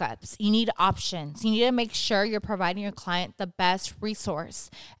need backups. You need options. You need to make sure you're providing your client the best resource.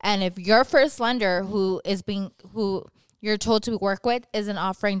 And if your first lender who you're told to work with isn't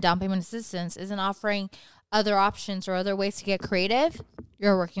offering down payment assistance, isn't offering other options or other ways to get creative,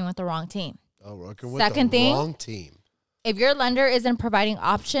 you're working with the wrong team. Oh, working with Second the thing- wrong team. If your lender isn't providing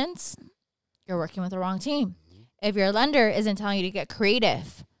options, you're working with the wrong team. If your lender isn't telling you to get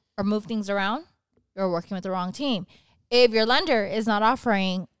creative or move things around, you're working with the wrong team. If your lender is not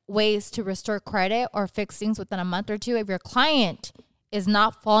offering ways to restore credit or fix things within a month or two, if your client is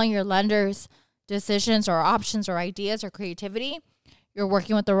not following your lender's decisions or options or ideas or creativity, you're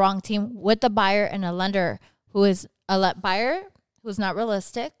working with the wrong team with the buyer and a lender who is a buyer who's not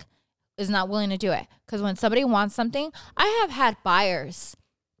realistic, is not willing to do it. Because when somebody wants something, I have had buyers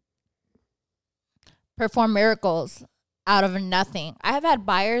perform miracles out of nothing. I have had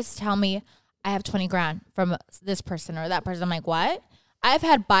buyers tell me, I have 20 grand from this person or that person. I'm like, what? I've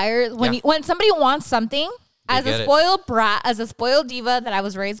had buyers when somebody wants something as get a it. spoiled brat, as a spoiled diva that I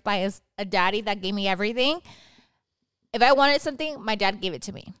was raised by as a daddy that gave me everything. If I wanted something, my dad gave it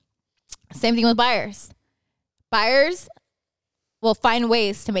to me. Same thing with buyers. Buyers will find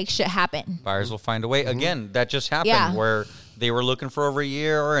ways to make shit happen. Buyers will find a way. Again, that just happened Yeah. where they were looking for over a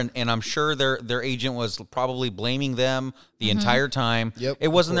year, and I'm sure their agent was probably blaming them the entire time. Yep, It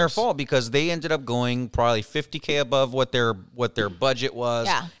wasn't of their course. fault because they ended up going probably $50K above what their budget was,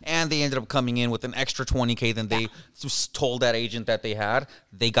 Yeah. and they ended up coming in with an extra $20K than they told that agent that they had.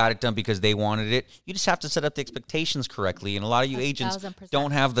 They got it done because they wanted it. You just have to set up the expectations correctly, and a lot of you agents 1,000%.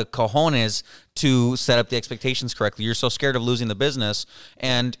 don't have the cojones to set up the expectations correctly. You're so scared of losing the business,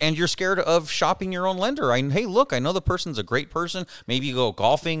 and you're scared of shopping your own lender. Hey, look, I know the person's a great person. Maybe you go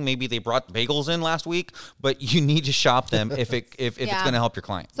golfing. Maybe they brought bagels in last week, but you need to shop them if it's Yeah. going to help your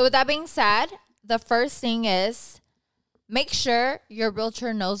client. So with that being said, the first thing is make sure your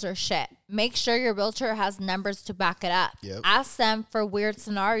realtor knows their shit. Make sure your realtor has numbers to back it up. Yep. Ask them for weird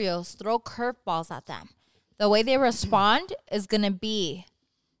scenarios. Throw curveballs at them. The way they respond is going to be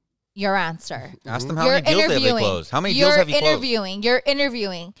your answer. Ask them how many deals they have closed. How many deals have you closed? You're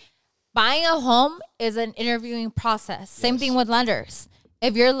interviewing. Buying a home is an interviewing process. Same thing with lenders.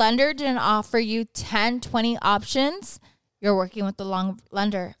 If your lender didn't offer you 10, 20 options, you're working with the wrong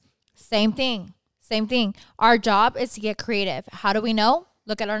lender. Same thing. Our job is to get creative. How do we know?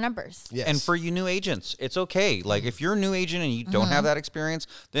 Look at our numbers. Yes. And for you new agents, it's okay. Like if you're a new agent and you don't have that experience,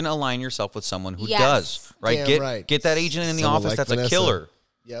 then align yourself with someone who Yes. does. Right? Damn right. Get that agent in the Someone office like that's Vanessa. a killer.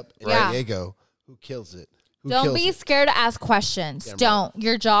 Yep. Yeah. Diego, who kills it. Who Don't kills be it. scared to ask questions. Damn right. Don't.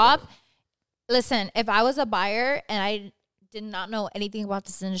 Your job. Listen, if I was a buyer and I did not know anything about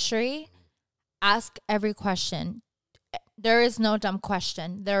this industry, ask every question. There is no dumb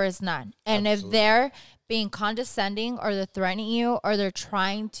question. There is none. And if they're being condescending or they're threatening you or they're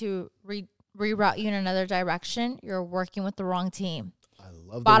trying to reroute you in another direction, you're working with the wrong team. I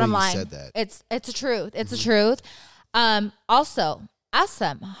love the Bottom way line, you said that. it's the truth. It's the truth. Also, ask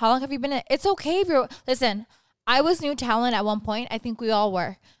them, how long have you been in? It's okay if you're, listen, I was new talent at one point. I think we all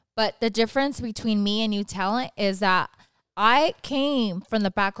were. But the difference between me and new talent is that I came from the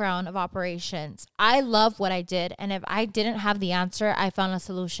background of operations. I love what I did. And if I didn't have the answer, I found a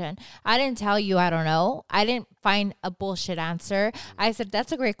solution. I didn't tell you I don't know. I didn't find a bullshit answer. I said,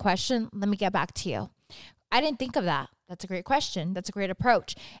 that's a great question. Let me get back to you. I didn't think of that. That's a great question. That's a great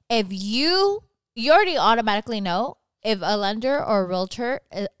approach. If you already automatically know if a lender or a realtor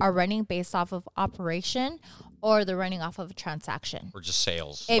are running based off of operation or they're running off of a transaction. Or just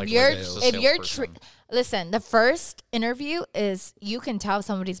sales. If like you're listen, the first interview is you can tell if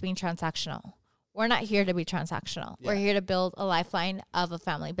somebody's being transactional. We're not here to be transactional. Yeah. We're here to build a lifeline of a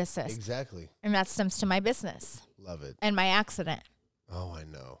family business. Exactly. And that stems to my business. Love it. And my accident. Oh, I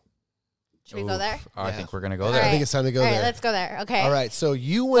know. Should we go there? Oh, I think we're going to go there. Right. I think it's time to go All there. right, let's go there. Okay. All right. So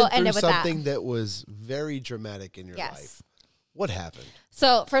you went through something that. that was very dramatic in your life. What happened?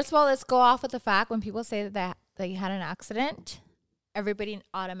 So first of all, let's go off with the fact when people say that you had an accident, everybody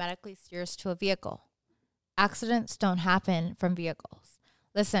automatically steers to a vehicle. Accidents don't happen from vehicles.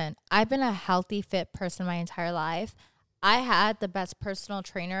 Listen, I've been a healthy, fit person my entire life. I had the best personal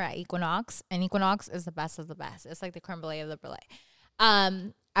trainer at Equinox, and Equinox is the best of the best. It's like the creme brulee of the brulee.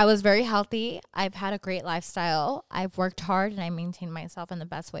 I was very healthy. I've had a great lifestyle. I've worked hard, and I maintained myself in the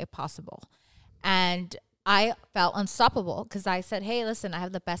best way possible. And I felt unstoppable because I said, hey, listen, I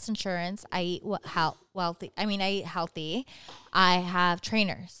have the best insurance. I eat wealthy. I eat healthy. I have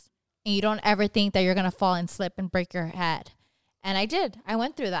trainers. And you don't ever think that you're going to fall and slip and break your head. And I did. I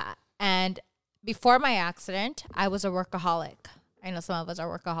went through that. And before my accident, I was a workaholic. I know some of us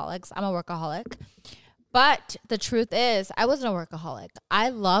are workaholics. I'm a workaholic. But the truth is, I wasn't a workaholic. I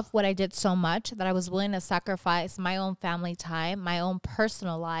love what I did so much that I was willing to sacrifice my own family time, my own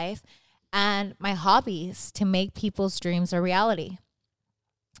personal life, and my hobbies to make people's dreams a reality.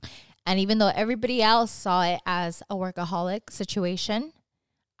 And even though everybody else saw it as a workaholic situation,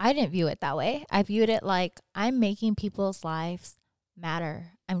 I didn't view it that way. I viewed it like I'm making people's lives matter.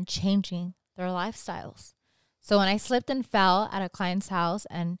 I'm changing their lifestyles. So when I slipped and fell at a client's house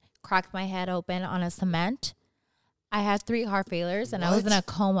and cracked my head open on a cement, I had 3 heart failures and I was in a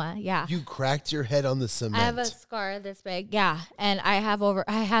coma. Yeah. You cracked your head on the cement. I have a scar this big. Yeah. And I had over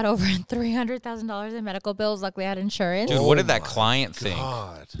 $300,000 in medical bills. Luckily I had insurance. Dude, what did that client think?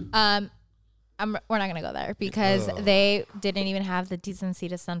 We're not going to go there because they didn't even have the decency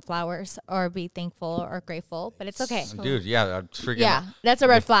to send flowers or be thankful or grateful, but it's okay. Dude, yeah. That's a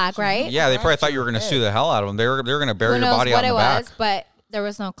red flag, right? Yeah, they probably thought you were going to sue the hell out of them. They were going to bury your body out in the back. But there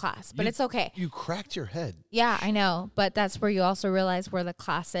was no class, but it's okay. You cracked your head. Yeah, I know. But that's where you also realize where the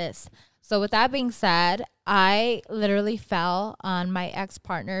class is. So with that being said, I literally fell on my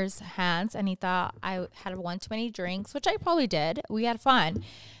ex-partner's hands and he thought I had one too many drinks, which I probably did. We had fun.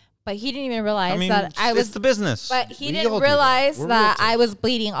 But he didn't even realize that I was... It's the business. But he didn't realize that I was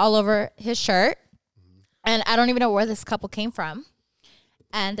bleeding all over his shirt. And I don't even know where this couple came from.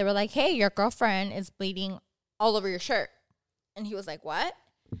 And they were like, hey, your girlfriend is bleeding all over your shirt. And he was like, what?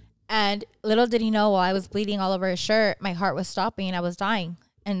 And little did he know while I was bleeding all over his shirt, my heart was stopping and I was dying.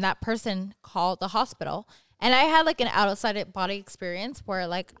 And that person called the hospital. And I had like an outside body experience where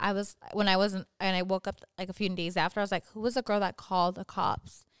like I woke up like a few days after, I was like, who was the girl that called the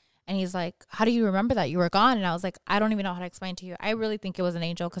cops? And he's like, how do you remember that? You were gone. And I was like, I don't even know how to explain to you. I really think it was an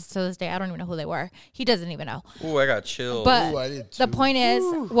angel because to this day, I don't even know who they were. He doesn't even know. Ooh, I got chills. But I did too. The point is,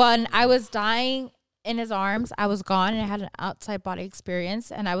 when I was dying in his arms, I was gone and I had an outside body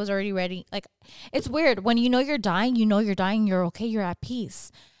experience and I was already ready. Like, it's weird. When you know you're dying, you're okay, you're at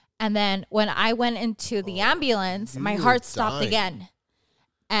peace. And then when I went into the ambulance, my heart stopped again.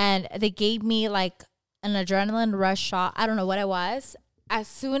 And they gave me like an adrenaline rush shot. I don't know what it was. As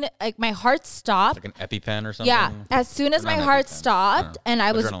soon like my heart stopped. Like an EpiPen or something? Yeah. As soon as my heart stopped and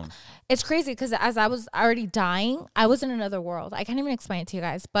I was adrenaline. It's crazy because as I was already dying, I was in another world. I can't even explain it to you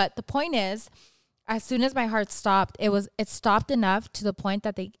guys. But the point is, as soon as my heart stopped, it stopped enough to the point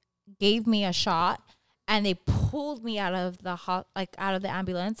that they gave me a shot and they pulled me out of the out of the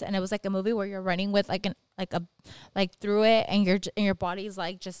ambulance. And it was like a movie where you're running with like through it and your body's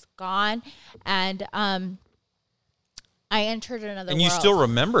like just gone. And I entered another world. And you still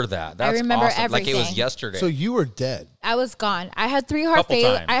remember that. That's I remember awesome. everything. Like it was yesterday. So you were dead. I was gone. I had 3 heart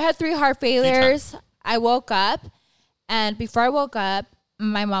failures. I woke up, and before I woke up,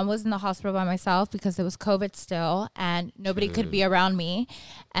 my mom was in the hospital by myself because it was COVID still and nobody could be around me.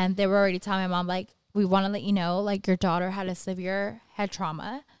 And they were already telling my mom, like, we want to let you know, like, your daughter had a severe head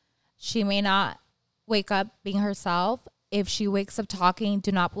trauma. She may not wake up being herself. If she wakes up talking,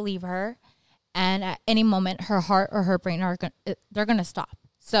 do not believe her. And at any moment, her heart or her brain they're going to stop.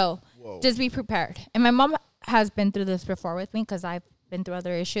 So just be prepared. And my mom has been through this before with me because I've been through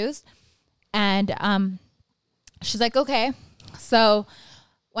other issues. And she's like, okay. So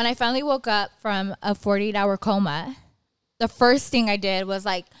when I finally woke up from a 48-hour coma, the first thing I did was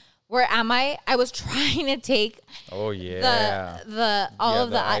like, where am I? I was trying to take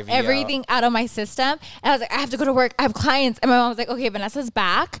everything out of my system. And I was like, I have to go to work. I have clients. And my mom was like, okay, Vanessa's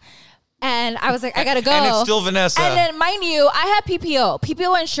back. And I was like, I got to go. And it's still Vanessa. And then, mind you, I have PPO.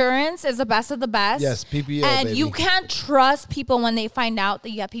 PPO insurance is the best of the best. Yes, PPO, And baby. you can't trust people when they find out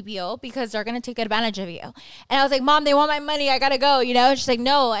that you have PPO because they're going to take advantage of you. And I was like, Mom, they want my money. I got to go. You know, and she's like,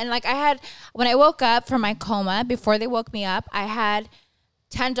 no. And like when I woke up from my coma, before they woke me up, I had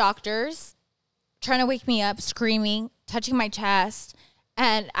 10 doctors trying to wake me up, screaming, touching my chest.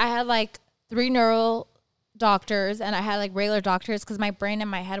 And I had like 3 neural doctors and I had like regular doctors because my brain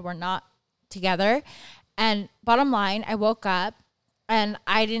and my head were not together. And bottom line, I woke up and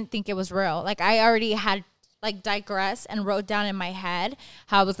I didn't think it was real. Like I already had like digressed and wrote down in my head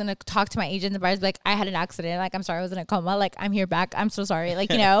how I was going to talk to my agent. And I was like, I had an accident. Like, I'm sorry, I was in a coma. Like, I'm here back. I'm so sorry.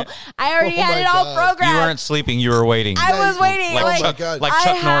 Like, you know, I already had it all programmed. You weren't sleeping. You were waiting. I was waiting. Like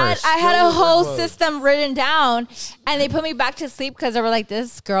Chuck Norris. I had a whole system written down and they put me back to sleep because they were like,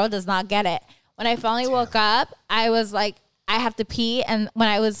 this girl does not get it. When I finally woke up, I was like, I have to pee. And when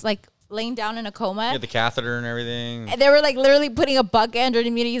I was like laying down in a coma, you had the catheter and everything. They were like literally putting a bucket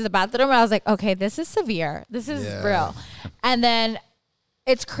underneath me to use the bathroom. And I was like, okay, this is severe. This is real. And then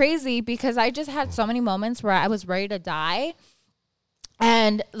it's crazy because I just had so many moments where I was ready to die.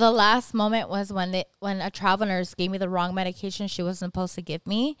 And the last moment was when a travel nurse gave me the wrong medication she wasn't supposed to give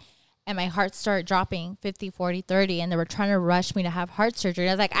me. And my heart started dropping 50, 40, 30. And they were trying to rush me to have heart surgery.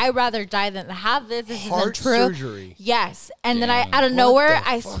 And I was like, I'd rather die than have this. This isn't true. Heart surgery? Yes. And then out of nowhere,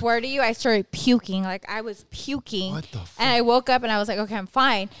 I swear to you, I started puking. Like I was puking. What the fuck? And I woke up and I was like, okay, I'm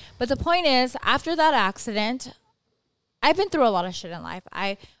fine. But the point is, after that accident, I've been through a lot of shit in life.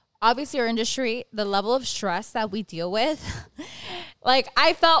 Obviously our industry, the level of stress that we deal with, like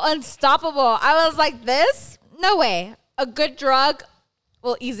I felt unstoppable. I was like, this? No way. A good drug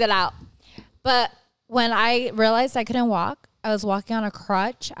will ease it out. But when I realized I couldn't walk, I was walking on a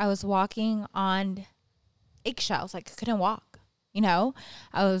crutch. I was walking on eggshells. Like I couldn't walk. You know,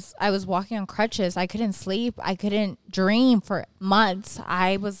 I was walking on crutches. I couldn't sleep. I couldn't dream for months.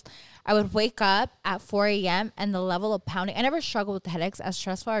 I would wake up at 4 a.m. and the level of pounding. I never struggled with headaches as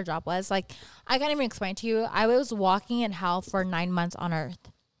stressful our job was. Like I can't even explain to you. I was walking in hell for 9 months on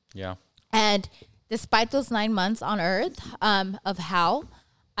earth. Yeah. And despite those 9 months on earth of hell,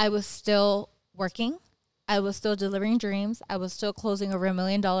 I was still working. I was still delivering dreams. I was still closing over $1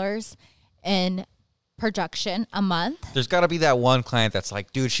 million in production a month. There's got to be that one client that's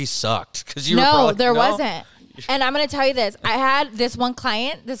like, dude, she sucked. There wasn't. And I'm going to tell you this. I had this one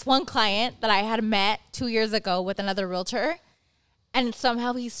client that I had met 2 years ago with another realtor. And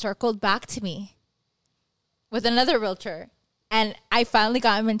somehow he circled back to me with another realtor. And I finally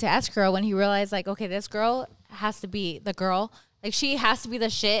got him into escrow when he realized, like, okay, this girl has to be the girl. Like, she has to be the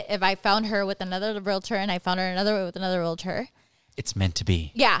shit if I found her with another realtor and I found her with another realtor. It's meant to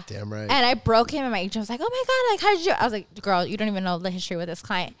be. Yeah. Damn right. And I broke him and my agent was like, oh my God, like, how did you? I was like, girl, you don't even know the history with this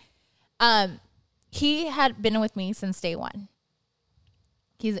client. He had been with me since day one.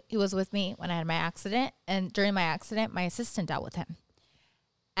 He was with me when I had my accident. And during my accident, my assistant dealt with him.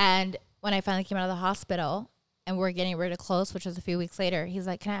 And when I finally came out of the hospital, and we're getting ready to close, which was a few weeks later, he's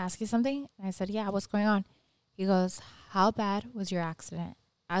like, can I ask you something? And I said, yeah, what's going on? He goes, how bad was your accident?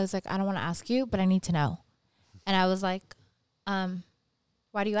 I was like, I don't want to ask you, but I need to know. And I was like,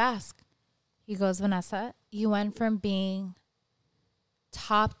 why do you ask? He goes, Vanessa, you went from being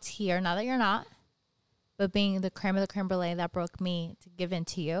top tier, not that you're not, but being the creme of the creme brulee that broke me to give in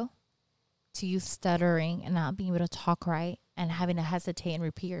to you stuttering and not being able to talk right and having to hesitate and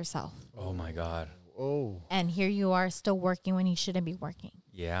repeat yourself. Oh my God. Oh. And here you are still working when you shouldn't be working.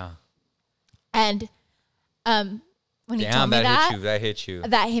 Yeah. And when he told me that hit you.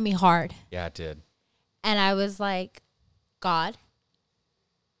 That hit me hard. Yeah, it did. And I was like, God,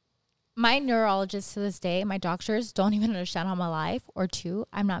 my neurologists to this day, my doctors don't even understand how I'm alive, or two,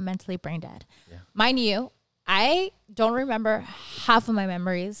 I'm not mentally brain dead. Yeah. Mind you, I don't remember half of my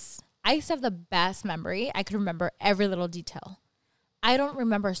memories. I used to have the best memory. I could remember every little detail. I don't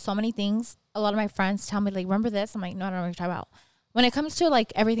remember so many things. A lot of my friends tell me, like, remember this? I'm like, no, I don't know what you're talking about. When it comes to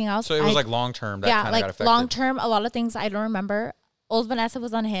like everything else, So it was like long term. That yeah, kind of like got affected. long term. A lot of things I don't remember. Old Vanessa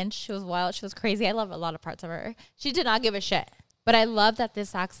was unhinged. She was wild. She was crazy. I love a lot of parts of her. She did not give a shit. But I love that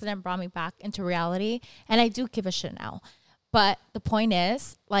this accident brought me back into reality, and I do give a shit now. But the point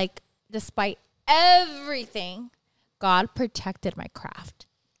is, like, despite everything, God protected my craft.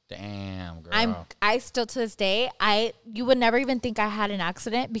 Damn, girl. I still to this day, you would never even think I had an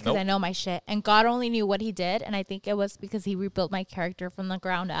accident because I know my shit. And God only knew what he did. And I think it was because he rebuilt my character from the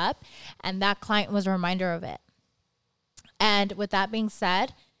ground up. And that client was a reminder of it. And with that being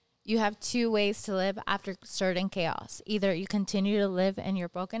said, you have two ways to live after certain chaos. Either you continue to live in your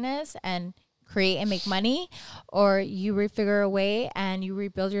brokenness and create and make money, or you refigure a way and you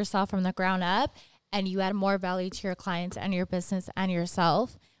rebuild yourself from the ground up and you add more value to your clients and your business and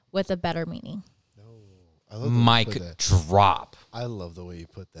yourself with a better meaning. I love the way you Mic put that. drop. I love the way you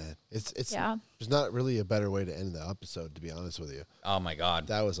put that. It's Yeah. There's not really a better way to end the episode, to be honest with you. Oh my God.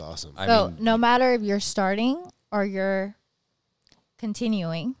 That was awesome. So no matter if you're starting or you're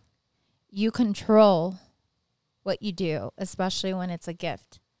continuing, you control what you do, especially when it's a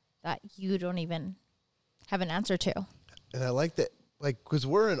gift that you don't even have an answer to. And I like that, like, because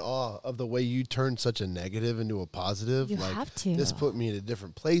we're in awe of the way you turned such a negative into a positive. You like, have to. This put me in a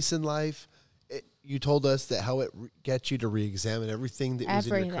different place in life. You told us that how it gets you to re-examine everything that was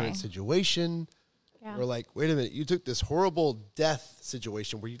in your current Everything. situation. Yeah. We're like, wait a minute, you took this horrible death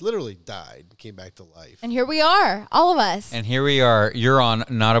situation where you literally died and came back to life. And here we are, all of us. And here we are. You're on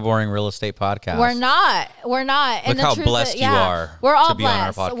Not a Boring Real Estate Podcast. We're not. Look And the how truth blessed is, you are. We're all to be on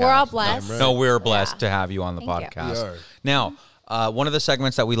our blessed. podcast. We're all blessed. Right. No, we're blessed Yeah. to have you on the Thank you. podcast. We are. Now, one of the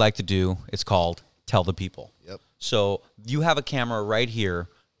segments that we like to do, it's called Tell the People. Yep. So you have a camera right here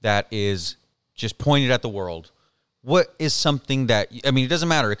that is just pointed at the world. What is something that, I mean, it doesn't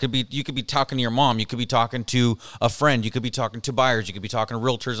matter. It could be, you could be talking to your mom. You could be talking to a friend. You could be talking to buyers. You could be talking to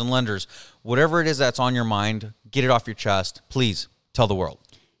realtors and lenders. Whatever it is that's on your mind, get it off your chest. Please tell the world.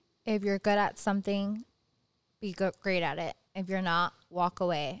 If you're good at something, be great at it. If you're not, walk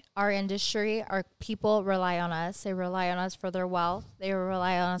away. Our industry, our people rely on us. They rely on us for their wealth. They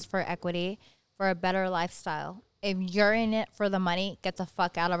rely on us for equity, for a better lifestyle. If you're in it for the money, get the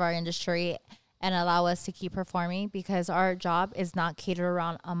fuck out of our industry and allow us to keep performing, because our job is not catered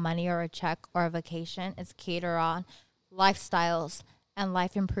around a money or a check or a vacation. It's catered on lifestyles and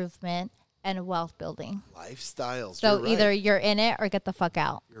life improvement and wealth building. Lifestyles. So You're either right. you're in it or get the fuck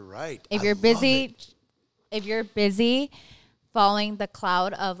out. You're right. If I you're love busy, it. if you're busy following the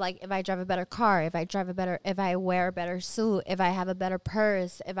cloud of like, if I drive a better car, if I wear a better suit, if I have a better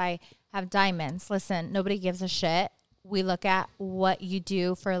purse, if I have diamonds, listen, nobody gives a shit. We look at what you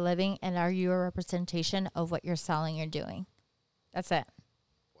do for a living and are you a representation of what you're selling or doing? That's it.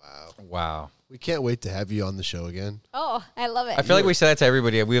 Wow. We can't wait to have you on the show again. Oh, I love it. I feel like we said that to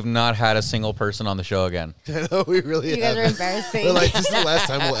everybody. We have not had a single person on the show again. I know we really you guys are haven't. embarrassing. We're like, this is the last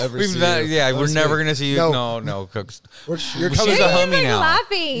time we'll ever see you. Yeah, we're Honestly. never going to see you. No. No. Cooks. You're She's coming a You're back. homie even now.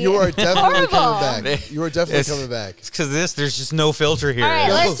 laughing. You are definitely Horrible. coming back. You are definitely It's- coming back. It's because there's just no filter here. All right,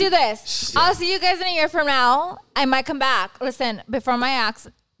 Yo. let's do this. I'll see you guys in a year from now. I might come back. Listen, before my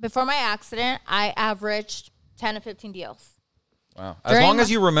accident, I averaged 10 to 15 deals. Wow. As long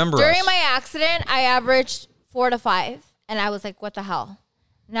as you remember During us. my accident, I averaged 4 to 5, and I was like, what the hell?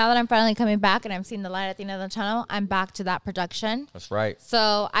 Now that I'm finally coming back and I'm seeing the light at the end of the tunnel, I'm back to that production. That's right.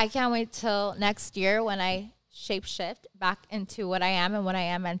 So I can't wait till next year when I shapeshift back into what I am and what I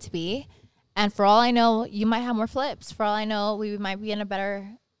am meant to be. And for all I know, you might have more flips. For all I know, we might be in a better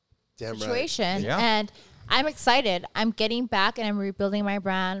Damn right. situation. Yeah. And I'm excited. I'm getting back and I'm rebuilding my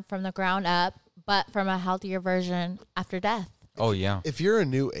brand from the ground up, but from a healthier version after death. Oh, yeah. If you're a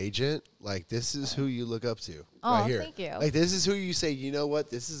new agent, like, this is who you look up to. Oh, right here. thank you. Like, this is who you say, you know what?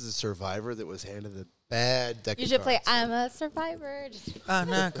 This is a survivor that was handed a bad deck You of should play cards. I'm a Survivor. Just- I'm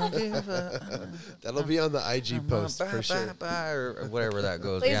not going to give up. That'll be on the IG post for sure. Or whatever that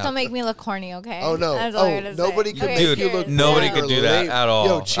goes. Please yeah. don't make me look corny, okay? Oh, no. That's all I Oh, gotta nobody say. could Okay, make you cheers. look Nobody Yeah. could do that at all.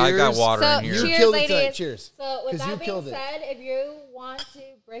 Yo, I got cheers. water So in here. You cheers, killed it ladies. tonight. Cheers. So with 'Cause you that killed being it. said, if you want to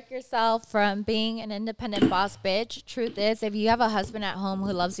break yourself from being an independent boss bitch, truth is, if you have a husband at home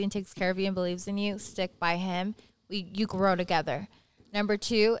who loves you and takes care of you and believes in you, stick by him. You grow together. Number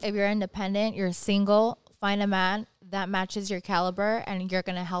 2, if you're independent, you're single, find a man that matches your caliber and you're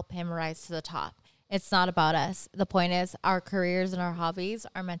going to help him rise to the top. It's not about us. The point is our careers and our hobbies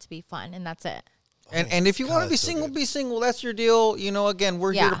are meant to be fun, and that's it. And if you want to be single, be single. That's your deal. You know, again,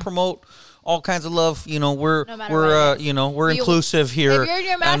 we're here to promote all kinds of love. You know, we're inclusive here. If you're in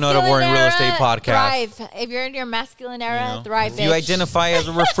your at Not a Boring Real Estate Podcast. Thrive. If you're in your masculine era, thrive. If you identify as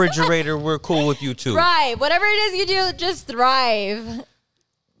a refrigerator, we're cool with you too. Thrive. Whatever it is you do, just thrive.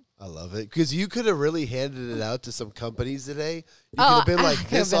 I love it because you could have really handed it out to some companies today. You could have been like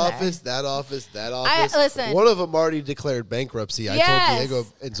this office, that office, that office. Listen, one of them already declared bankruptcy. Yes. I told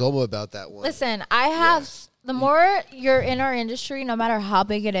Diego and Zoma about that one. Listen, I have the more you're in our industry, no matter how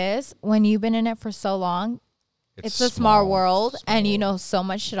big it is, when you've been in it for so long, it's a small world, and you know so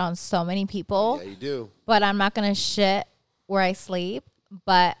much shit on so many people. Yeah, you do. But I'm not gonna shit where I sleep.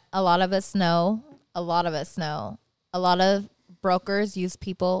 But a lot of us know. A lot of brokers use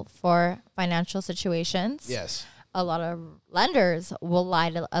people for financial situations. Yes. A lot of lenders will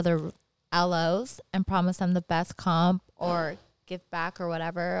lie to other LOs and promise them the best comp or give back or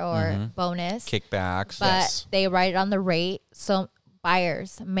whatever or bonus. Kickbacks. But they write it on the rate. So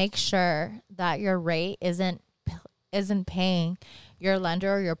buyers, make sure that your rate isn't paying your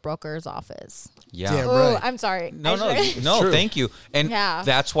lender or your broker's office. Yeah. Damn Oh, right. I'm sorry. No, thank you. And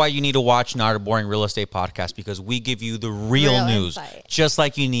that's why you need to watch Not a Boring Real Estate Podcast, because we give you the real news, insight. just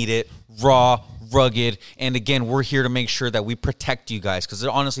like you need it, raw, rugged. And again, we're here to make sure that we protect you guys, because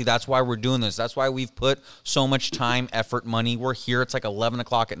honestly, that's why we're doing this. That's why we've put so much time, effort, money. We're here. It's like 11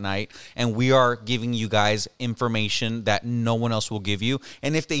 o'clock at night, and we are giving you guys information that no one else will give you.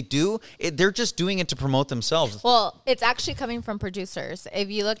 And if they do, they're just doing it to promote themselves. Well, it's actually coming from producers. If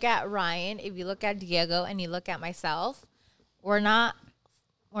you look at Ryan, if you look at Diego, and you look at myself, we're not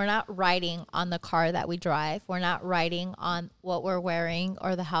riding on the car that we drive. We're not riding on what we're wearing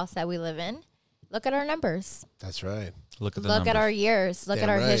or the house that we live in. Look at our numbers. That's right. Look at Look at our years. Look Damn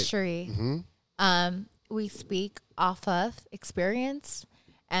at our right. history. We speak off of experience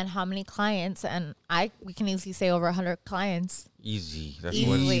and how many clients, and we can easily say over 100 clients. Easy. That's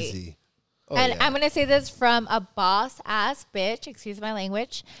Easily. what. Easy. Oh, And yeah. I'm going to say this from a boss-ass bitch, excuse my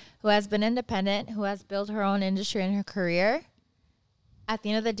language, who has been independent, who has built her own industry in her career. At the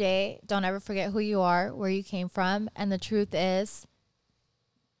end of the day, don't ever forget who you are, where you came from. And the truth is,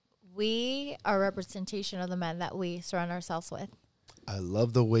 we are a representation of the men that we surround ourselves with. I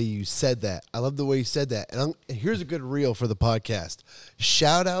love the way you said that. And here's a good reel for the podcast.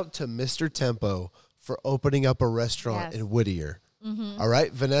 Shout out to Mr. Tempo for opening up a restaurant in Whittier. All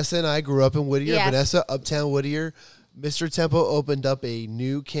right. Vanessa and I grew up in Whittier. Yes. Vanessa, Uptown Whittier. Mr. Tempo opened up a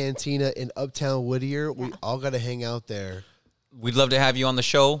new cantina in Uptown Whittier. We all got to hang out there. We'd love to have you on the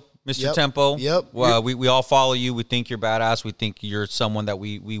show, Mr. Yep. Tempo. Yep. Well, we all follow you. We think you're badass. We think you're someone that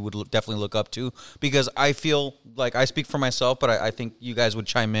we would definitely look up to, because I feel like, I speak for myself, but I think you guys would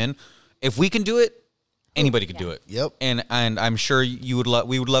chime in. If we can do it, anybody could do it. Yep. And I'm sure we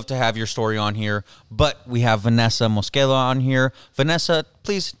would love to have your story on here. But we have Vanessa Mosqueda on here. Vanessa,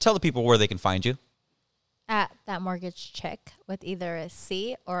 please tell the people where they can find you. At That Mortgage Chick with either a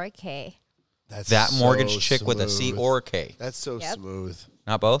C or a K. That's That mortgage so chick with a C smooth. or a K. That's so Yep. smooth.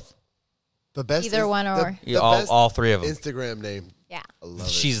 Not both? The best Either one or- Yeah, all three of them. Instagram name. Yeah. I love it.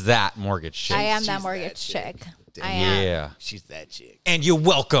 She's that mortgage chick. I am She's that that mortgage chick. chick. Damn. I am. Yeah. She's that chick. And you're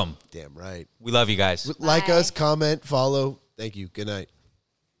welcome. Damn right. We love you guys. Like Bye. us, comment, follow. Thank you. Good night.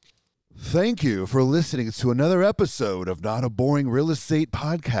 Thank you for listening to another episode of Not a Boring Real Estate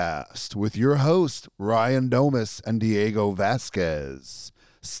Podcast with your host, Ryan Domus and Diego Vasquez.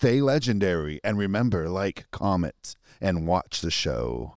 Stay legendary and remember, like, comment, and watch the show.